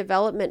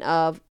redevelopment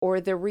of,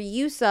 or the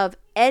reuse of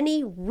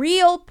any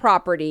real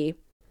property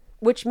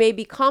which may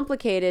be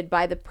complicated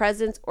by the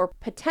presence or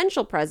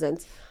potential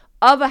presence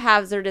of a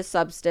hazardous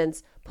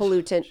substance,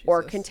 pollutant,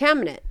 or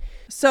contaminant.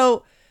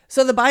 So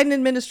the Biden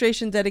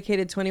administration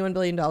dedicated $21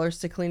 billion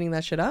to cleaning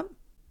that shit up?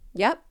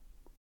 Yep.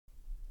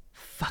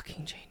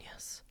 Fucking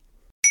genius.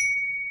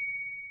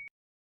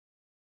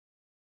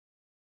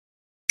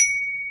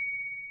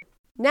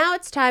 Now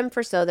it's time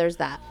for So There's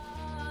That.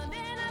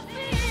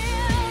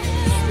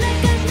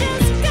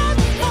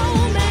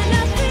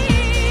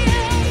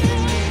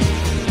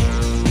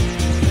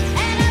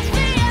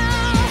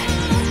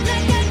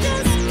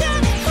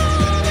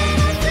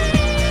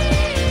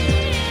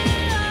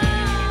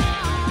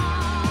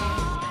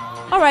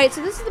 All right,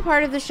 so this is the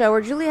part of the show where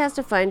Julie has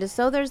to find a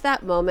So There's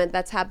That moment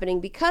that's happening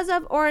because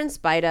of or in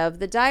spite of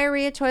the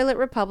diarrhea toilet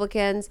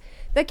Republicans,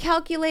 the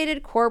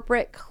calculated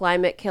corporate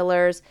climate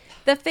killers,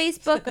 the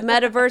Facebook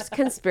metaverse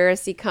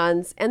conspiracy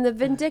cunts, and the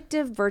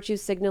vindictive virtue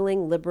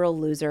signaling liberal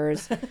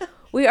losers.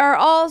 We are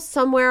all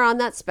somewhere on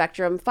that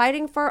spectrum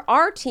fighting for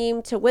our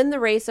team to win the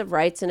race of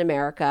rights in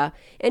America.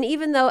 And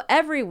even though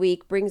every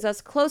week brings us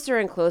closer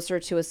and closer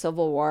to a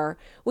civil war,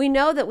 we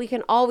know that we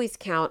can always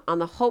count on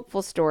the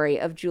hopeful story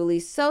of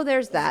Julie's So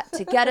There's That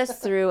to get us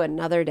through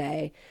another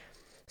day.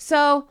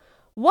 So,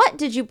 what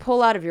did you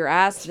pull out of your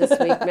ass this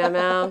week,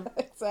 Mama?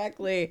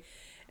 Exactly.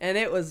 And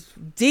it was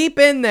deep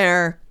in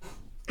there.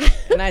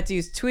 And I had to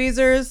use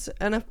tweezers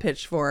and a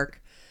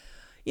pitchfork.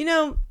 You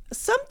know,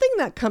 something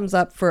that comes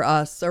up for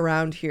us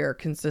around here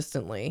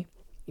consistently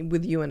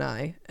with you and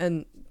I,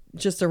 and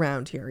just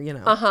around here, you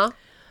know,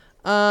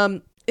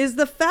 is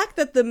the fact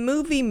that the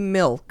movie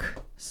Milk,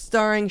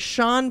 starring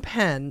Sean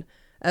Penn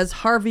as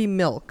Harvey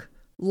Milk,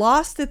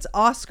 lost its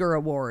Oscar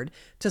award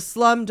to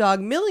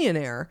Slumdog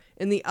Millionaire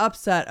in the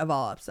upset of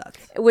all upsets.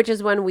 Which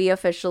is when we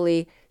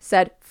officially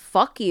said,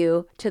 fuck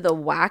you to the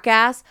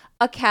whack-ass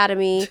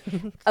Academy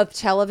of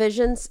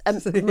Televisions,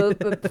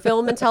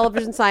 Film and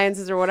Television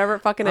Sciences, or whatever it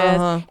fucking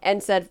is,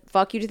 and said,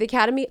 fuck you to the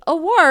Academy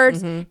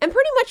Awards, and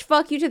pretty much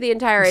fuck you to the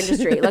entire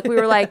industry. Like, we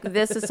were like,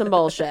 this is some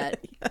bullshit.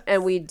 Yes.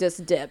 And we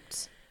just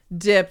dipped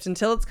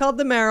until it's called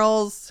the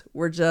Merrills.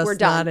 We're done.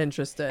 Not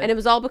interested. And it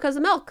was all because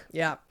of Milk.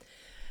 Yeah.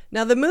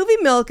 Now, the movie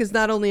Milk is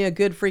not only a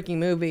good freaking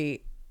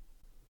movie,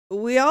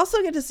 we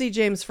also get to see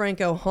James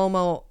Franco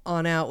homo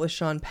on out with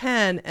Sean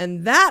Penn,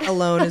 and that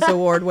alone is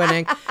award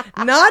winning.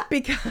 Not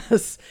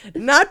because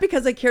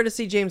I care to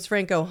see James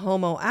Franco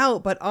homo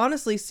out, but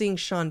honestly, seeing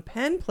Sean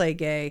Penn play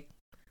gay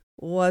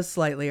was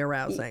slightly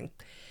arousing.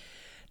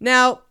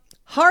 Now,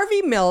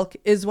 Harvey Milk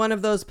is one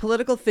of those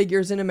political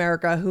figures in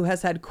America who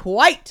has had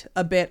quite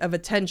a bit of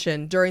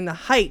attention during the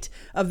height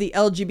of the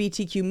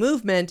LGBTQ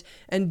movement,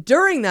 and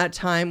during that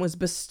time was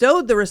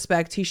bestowed the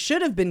respect he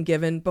should have been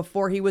given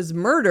before he was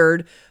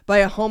murdered by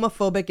a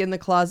homophobic, in the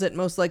closet,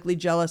 most likely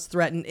jealous,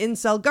 threatened,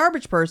 incel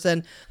garbage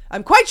person.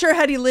 I'm quite sure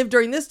had he lived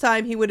during this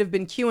time, he would have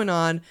been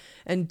QAnon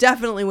and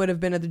definitely would have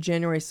been at the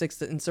January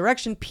 6th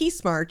insurrection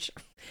peace march.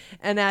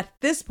 And at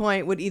this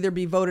point would either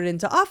be voted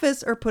into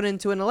office or put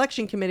into an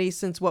election committee,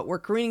 since what we're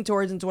careening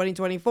towards in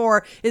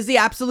 2024 is the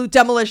absolute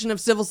demolition of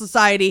civil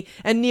society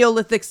and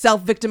Neolithic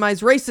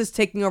self-victimized racists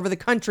taking over the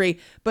country.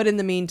 But in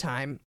the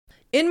meantime,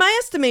 in my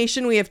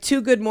estimation, we have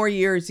 2 good more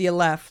years yet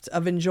left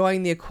of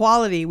enjoying the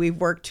equality we've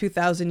worked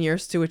 2,000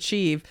 years to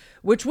achieve,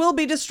 which will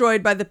be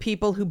destroyed by the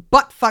people who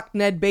butt-fucked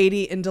Ned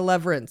Beatty in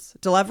Deliverance.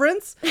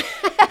 Deliverance?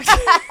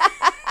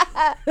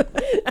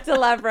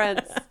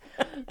 Deliverance.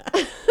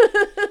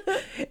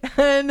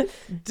 And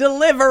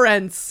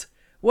Deliverance.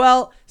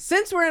 Well,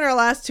 since we're in our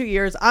last 2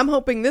 years, I'm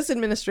hoping this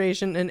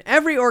administration and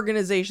every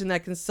organization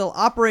that can still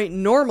operate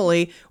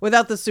normally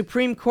without the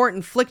Supreme Court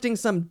inflicting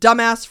some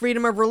dumbass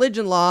freedom of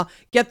religion law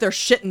get their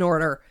shit in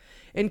order.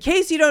 In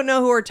case you don't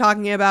know who we're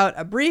talking about,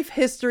 a brief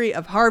history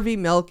of Harvey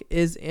Milk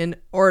is in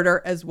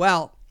order as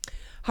well.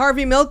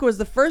 Harvey Milk was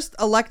the first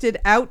elected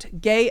out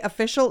gay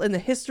official in the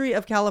history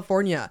of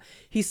California.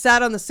 He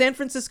sat on the San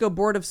Francisco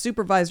Board of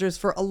Supervisors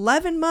for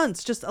 11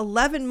 months, just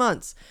 11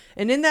 months.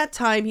 And in that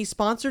time, he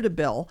sponsored a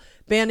bill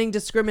banning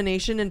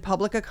discrimination in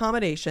public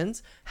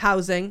accommodations,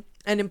 housing,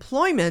 and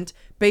employment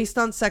based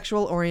on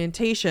sexual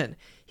orientation.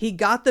 He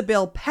got the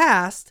bill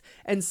passed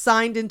and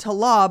signed into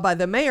law by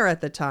the mayor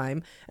at the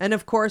time. And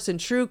of course, in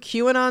true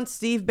QAnon,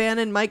 Steve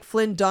Bannon, Mike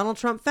Flynn, Donald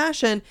Trump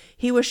fashion,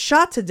 he was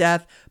shot to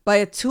death by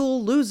a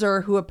tool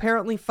loser who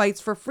apparently fights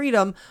for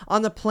freedom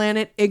on the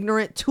planet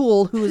ignorant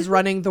tool who is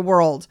running the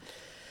world.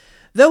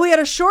 Though he had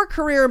a short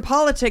career in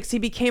politics, he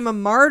became a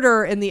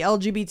martyr in the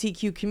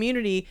LGBTQ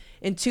community.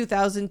 In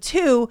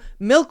 2002,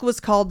 Milk was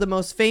called the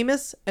most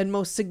famous and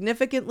most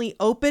significantly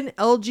open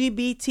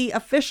LGBT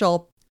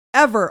official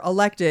ever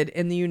elected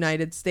in the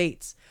United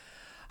States.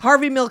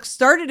 Harvey Milk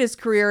started his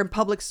career in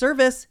public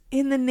service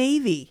in the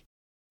Navy.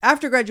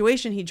 After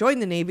graduation, he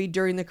joined the Navy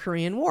during the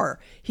Korean War.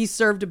 He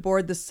served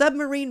aboard the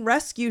submarine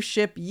rescue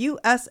ship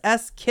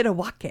USS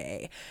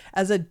Kitawake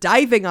as a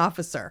diving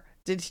officer.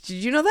 Did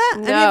you know that?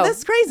 No. I mean,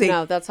 that's crazy.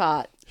 No, that's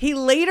hot. He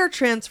later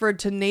transferred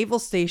to Naval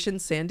Station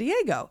San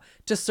Diego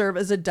to serve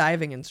as a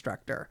diving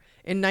instructor.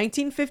 In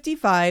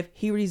 1955,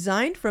 he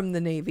resigned from the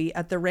Navy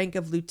at the rank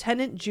of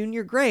lieutenant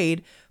junior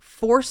grade,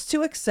 forced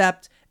to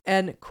accept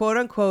an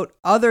quote-unquote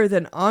other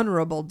than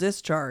honorable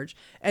discharge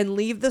and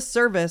leave the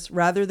service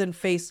rather than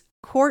face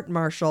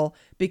court-martial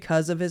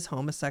because of his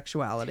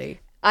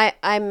homosexuality.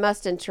 I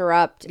must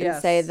interrupt and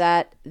say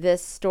that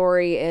this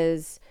story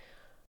is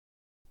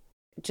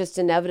just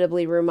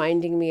inevitably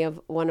reminding me of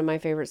one of my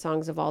favorite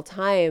songs of all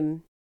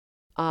time,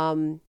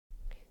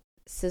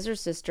 Scissor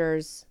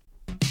Sisters.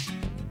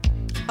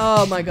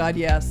 Oh my God,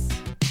 yes.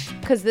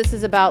 Because this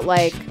is about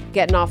like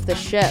getting off the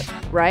ship,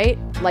 right?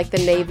 Like the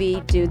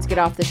Navy dudes get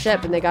off the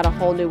ship and they got a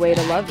whole new way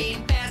to love you.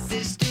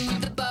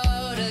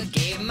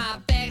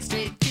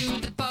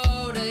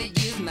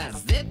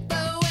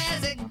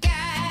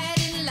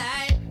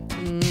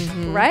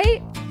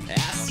 Right? I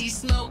see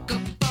smoke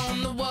up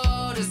on the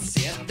water,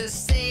 set the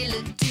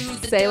sailor to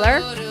the Sailor?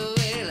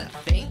 Well, I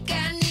think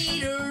I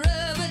need a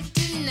rubber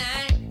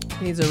tonight.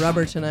 He needs a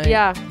rubber tonight.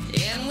 Yeah.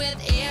 And with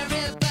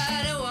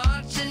everybody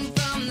watching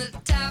from the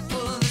top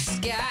of the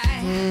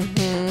sky,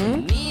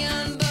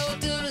 neon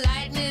bolt of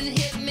lightning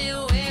hit me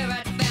where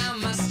I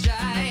found my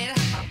stride.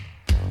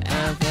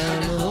 I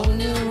found a whole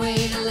new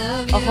way to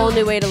love you. A whole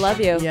new way to love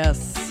you.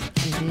 Yes.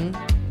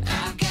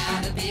 I've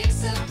got a big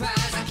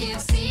surprise. I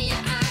can't see your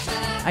eyes,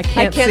 but I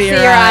can't see see your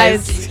your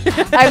eyes.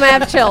 I might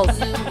have chills.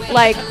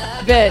 Like,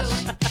 bitch.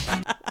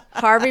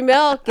 Harvey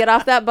Milk, get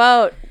off that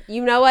boat.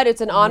 You know what?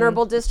 It's an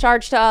honorable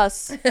discharge to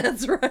us.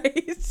 That's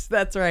right.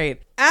 That's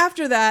right.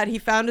 After that, he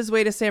found his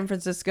way to San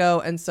Francisco,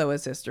 and so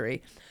is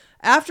history.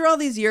 After all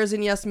these years,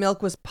 and yes,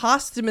 Milk was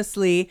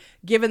posthumously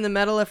given the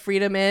Medal of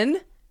Freedom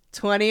in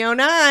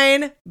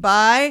 2009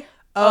 by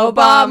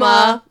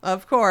Obama,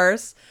 of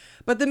course.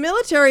 But the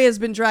military has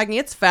been dragging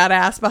its fat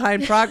ass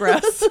behind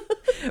progress.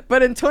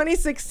 But in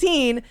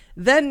 2016,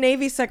 then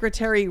Navy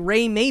Secretary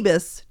Ray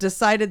Mabus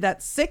decided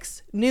that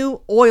 6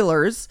 new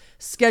oilers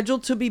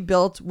scheduled to be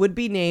built would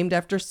be named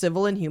after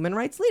civil and human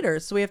rights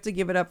leaders. So we have to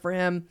give it up for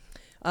him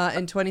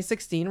in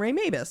 2016, Ray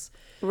Mabus.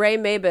 Ray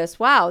Mabus.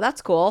 Wow,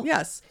 that's cool.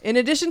 Yes. In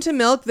addition to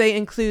Milk, they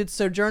include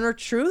Sojourner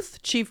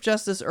Truth, Chief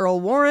Justice Earl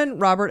Warren,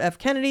 Robert F.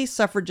 Kennedy,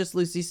 suffragist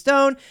Lucy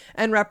Stone,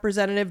 and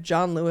Representative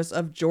John Lewis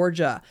of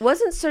Georgia.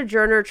 Wasn't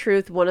Sojourner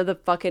Truth one of the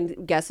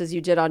fucking guesses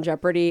you did on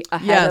Jeopardy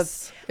ahead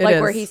Yes, of, like,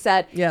 it where is. he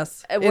said,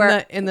 Yes.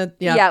 where,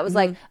 Yeah. it was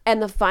like,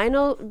 and the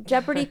final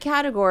Jeopardy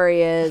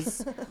category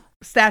is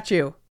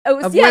statue It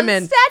was, of yeah,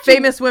 women, statue.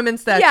 famous women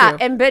statue. Yeah,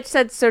 and bitch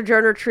said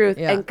Sojourner Truth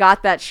Yeah. and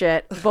got that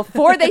shit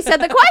before they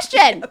said the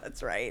question.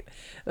 That's right.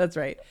 That's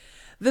right.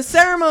 The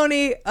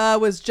ceremony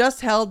was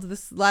just held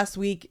this last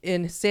week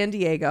in San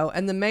Diego,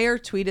 and the mayor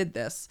tweeted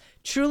this: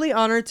 "Truly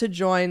honored to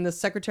join the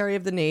Secretary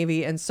of the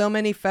Navy and so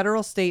many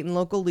federal, state, and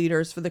local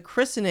leaders for the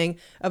christening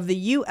of the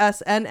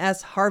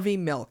USNS Harvey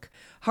Milk.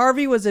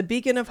 Harvey was a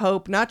beacon of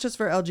hope, not just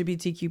for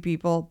LGBTQ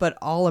people, but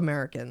all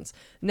Americans.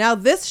 Now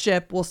this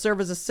ship will serve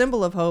as a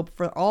symbol of hope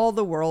for all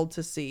the world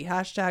to see.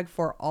 Hashtag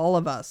for all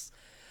of us."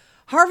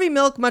 Harvey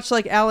Milk, much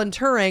like Alan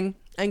Turing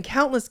and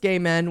countless gay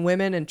men,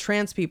 women, and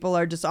trans people,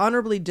 are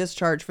dishonorably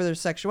discharged for their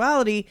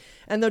sexuality.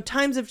 And though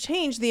times have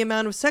changed, the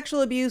amount of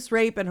sexual abuse,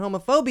 rape, and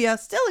homophobia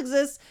still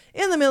exists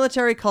in the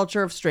military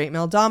culture of straight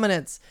male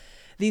dominance.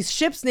 These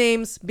ships'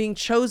 names being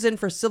chosen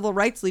for civil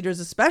rights leaders,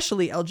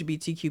 especially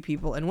LGBTQ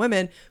people and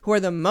women, who are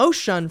the most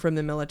shunned from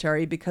the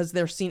military because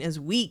they're seen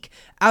as weak,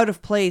 out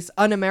of place,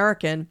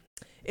 un-American,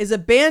 is a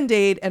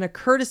band-aid and a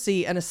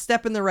courtesy and a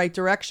step in the right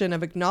direction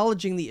of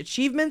acknowledging the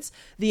achievements,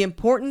 the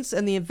importance,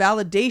 and the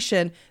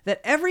validation that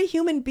every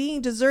human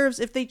being deserves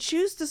if they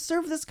choose to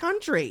serve this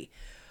country.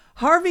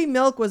 Harvey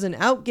Milk was an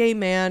out gay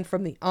man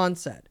from the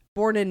onset,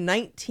 born in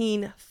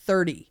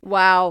 1930.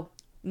 Wow.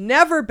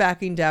 Never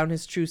backing down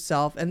his true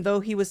self, and though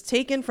he was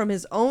taken from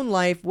his own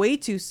life way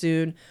too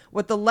soon,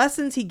 what the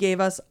lessons he gave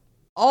us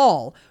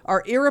all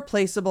are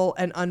irreplaceable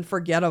and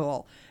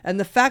unforgettable. And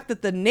the fact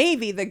that the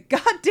Navy, the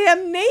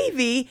goddamn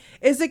Navy,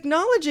 is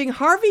acknowledging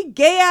Harvey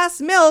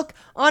gay-ass Milk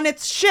on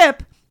its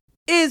ship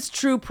is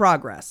true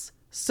progress.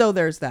 So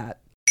there's that.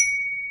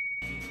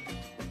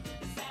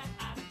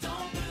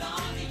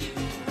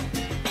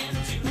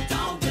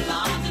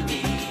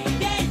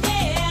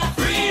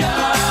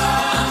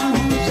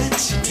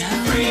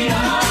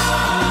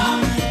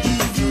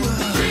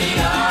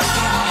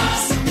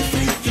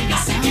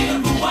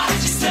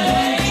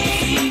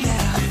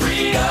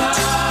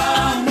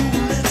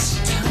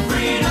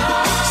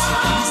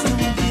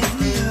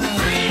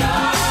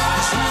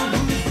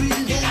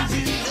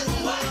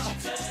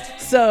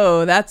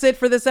 So that's it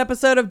for this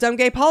episode of Dumb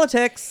Gay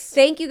Politics.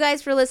 Thank you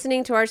guys for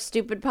listening to our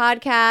stupid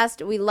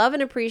podcast. We love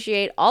and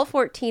appreciate all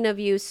 14 of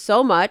you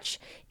so much.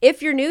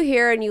 If you're new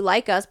here and you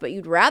like us, but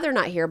you'd rather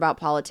not hear about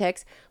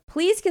politics,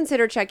 please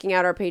consider checking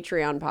out our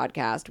Patreon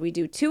podcast. We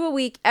do 2 a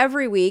week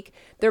every week.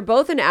 They're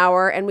both an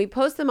hour, and we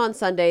post them on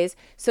Sundays,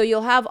 so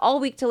you'll have all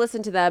week to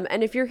listen to them.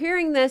 And if you're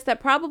hearing this,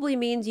 that probably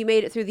means you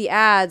made it through the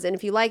ads. And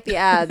if you like the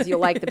ads, you'll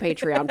like the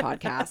Patreon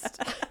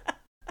podcast.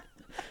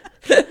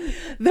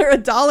 They're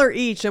 $1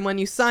 each, and when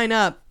you sign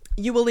up,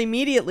 you will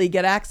immediately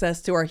get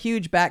access to our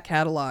huge back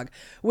catalog,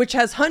 which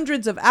has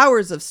hundreds of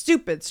hours of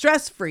stupid,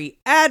 stress-free,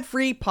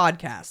 ad-free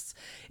podcasts.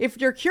 If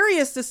you're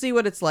curious to see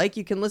what it's like,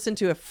 you can listen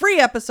to a free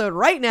episode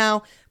right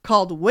now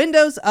called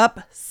Windows Up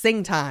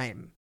Sing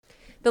Time.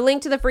 The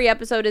link to the free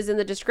episode is in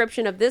the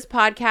description of this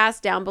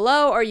podcast down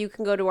below, or you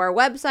can go to our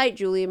website,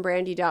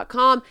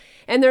 julieandbrandy.com,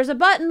 and there's a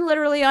button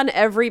literally on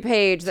every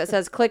page that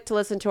says click to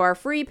listen to our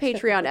free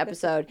Patreon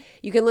episode.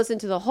 You can listen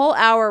to the whole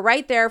hour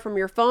right there from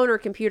your phone or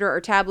computer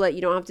or tablet.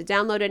 You don't have to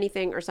download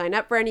anything or sign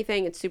up for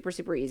anything. It's super,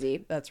 super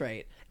easy. That's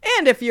right.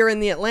 And if you're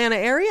in the Atlanta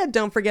area,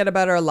 don't forget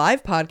about our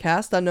live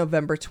podcast on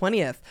November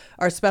 20th.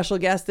 Our special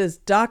guest is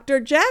Dr.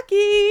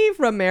 Jackie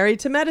from Married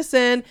to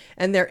Medicine,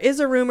 and there is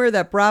a rumor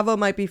that Bravo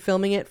might be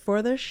filming it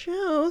for the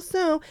show.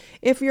 So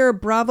if you're a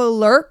Bravo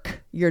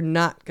lurk, you're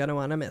not going to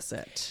want to miss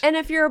it. And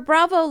if you're a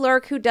Bravo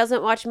lurk who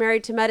doesn't watch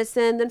Married to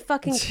Medicine, then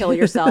fucking kill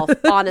yourself,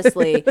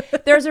 honestly.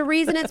 There's a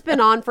reason it's been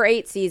on for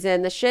 8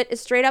 seasons. The shit is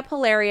straight up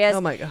hilarious.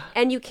 Oh my God.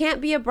 And you can't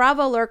be a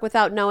Bravo lurk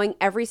without knowing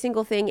every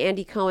single thing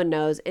Andy Cohen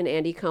knows, and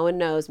Andy Cohen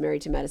knows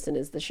Married to Medicine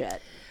is the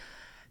shit.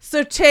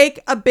 So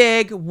take a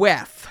big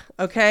whiff,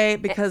 okay?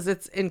 Because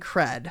it's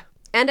incred.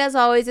 And as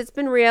always, it's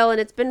been real and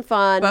it's been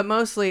fun. But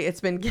mostly it's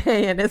been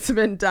gay and it's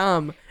been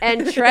dumb.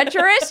 And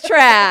treacherous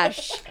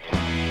trash.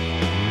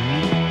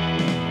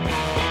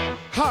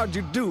 How'd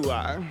you do,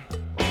 I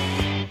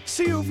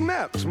see you've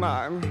met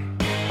my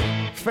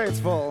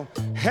faithful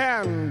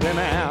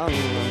handyman.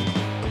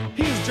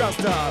 He's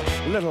just a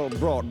little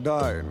brought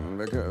down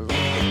because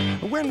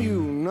when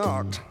you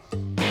knocked,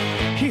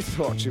 he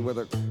thought you were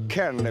the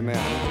candy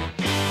man.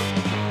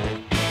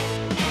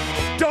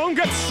 Don't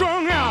get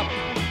strung up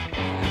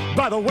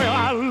by the way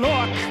I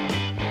look.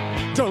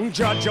 Don't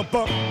judge a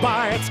book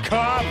by its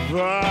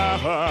cover.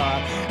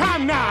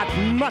 I'm not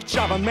much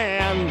of a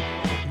man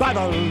by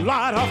the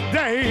light of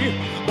day,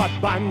 but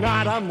by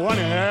night I'm one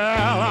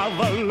hell of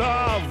a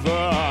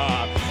lover.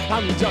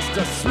 I'm just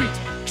a sweet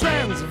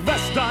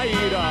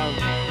transvestite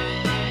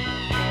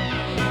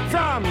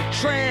from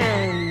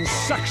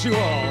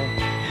transsexual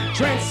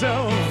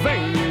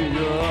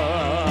Transylvania.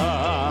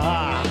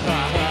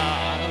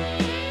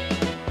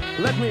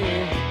 Let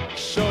me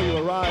show you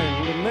a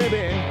rhyme and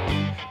maybe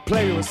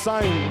play you a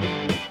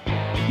sign.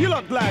 You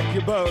look like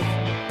you're both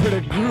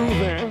pretty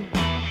groovy.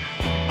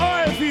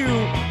 Or if you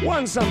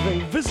want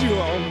something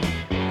visual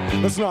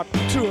that's not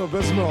too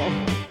abysmal,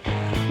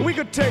 we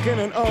could take in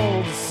an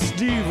old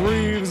Steve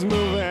Reeves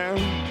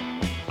movie.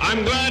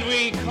 I'm glad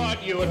we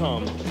caught you at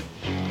home.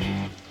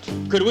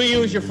 Could we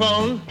use your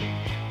phone?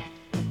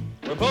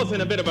 We're both in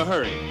a bit of a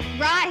hurry.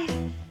 Right.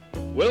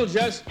 We'll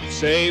just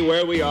say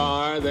where we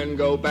are, then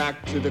go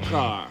back to the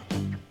car.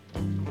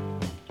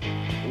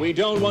 We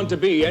don't want to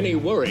be any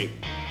worry.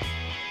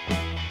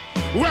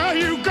 Well,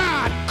 you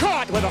got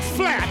caught with a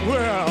flat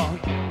world.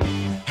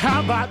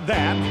 How about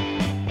that?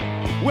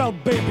 Well,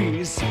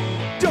 babies,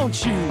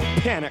 don't you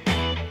panic.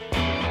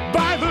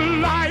 By the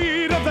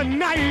light of the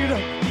night,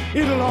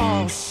 it'll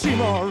all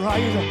seem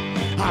alright.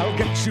 I'll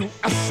get you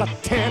a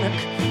satanic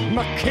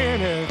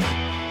mechanic.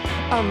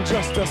 I'm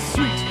just a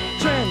sweet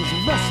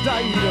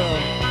transvestite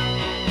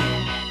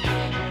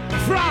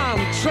from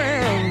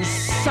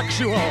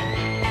transsexual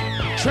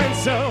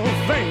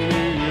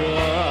Transylvania.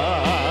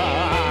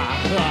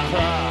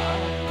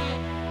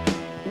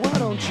 Why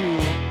don't you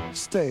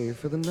stay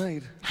for the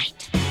night?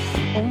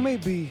 Or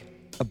maybe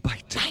a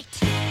bite.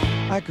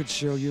 I could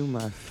show you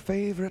my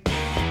favorite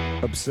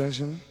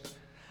obsession.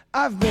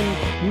 I've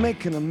been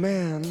making a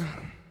man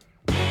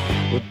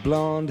with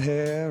blonde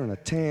hair and a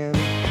tan,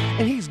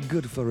 and he's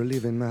good for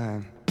relieving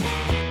my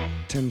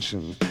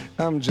tension.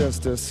 I'm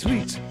just a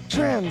sweet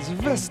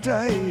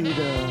transvestite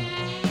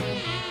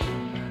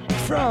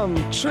from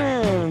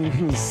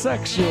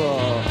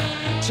transsexual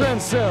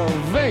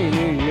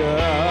Transylvania.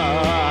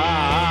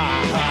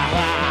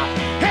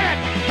 Hey,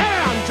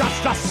 I'm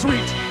just a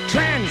sweet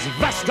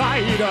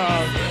transvestite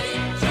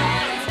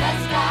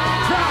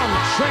from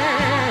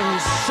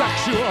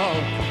transsexual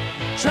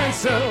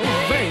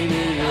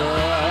Transylvania.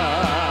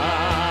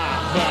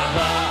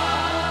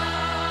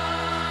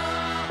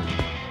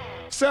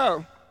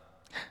 So,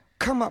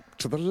 come up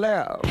to the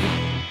lab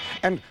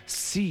and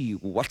see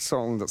what's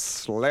on the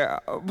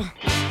slab.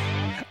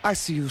 I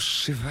see you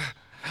shiver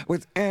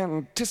with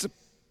anticipation.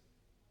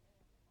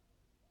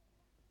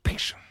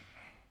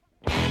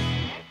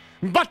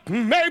 But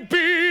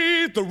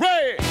maybe the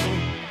rain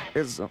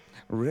is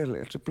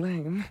really to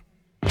blame.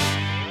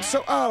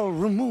 So I'll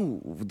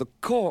remove the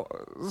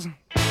cause.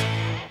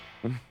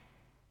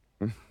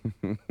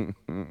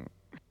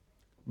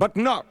 but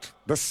not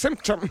the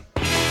symptom.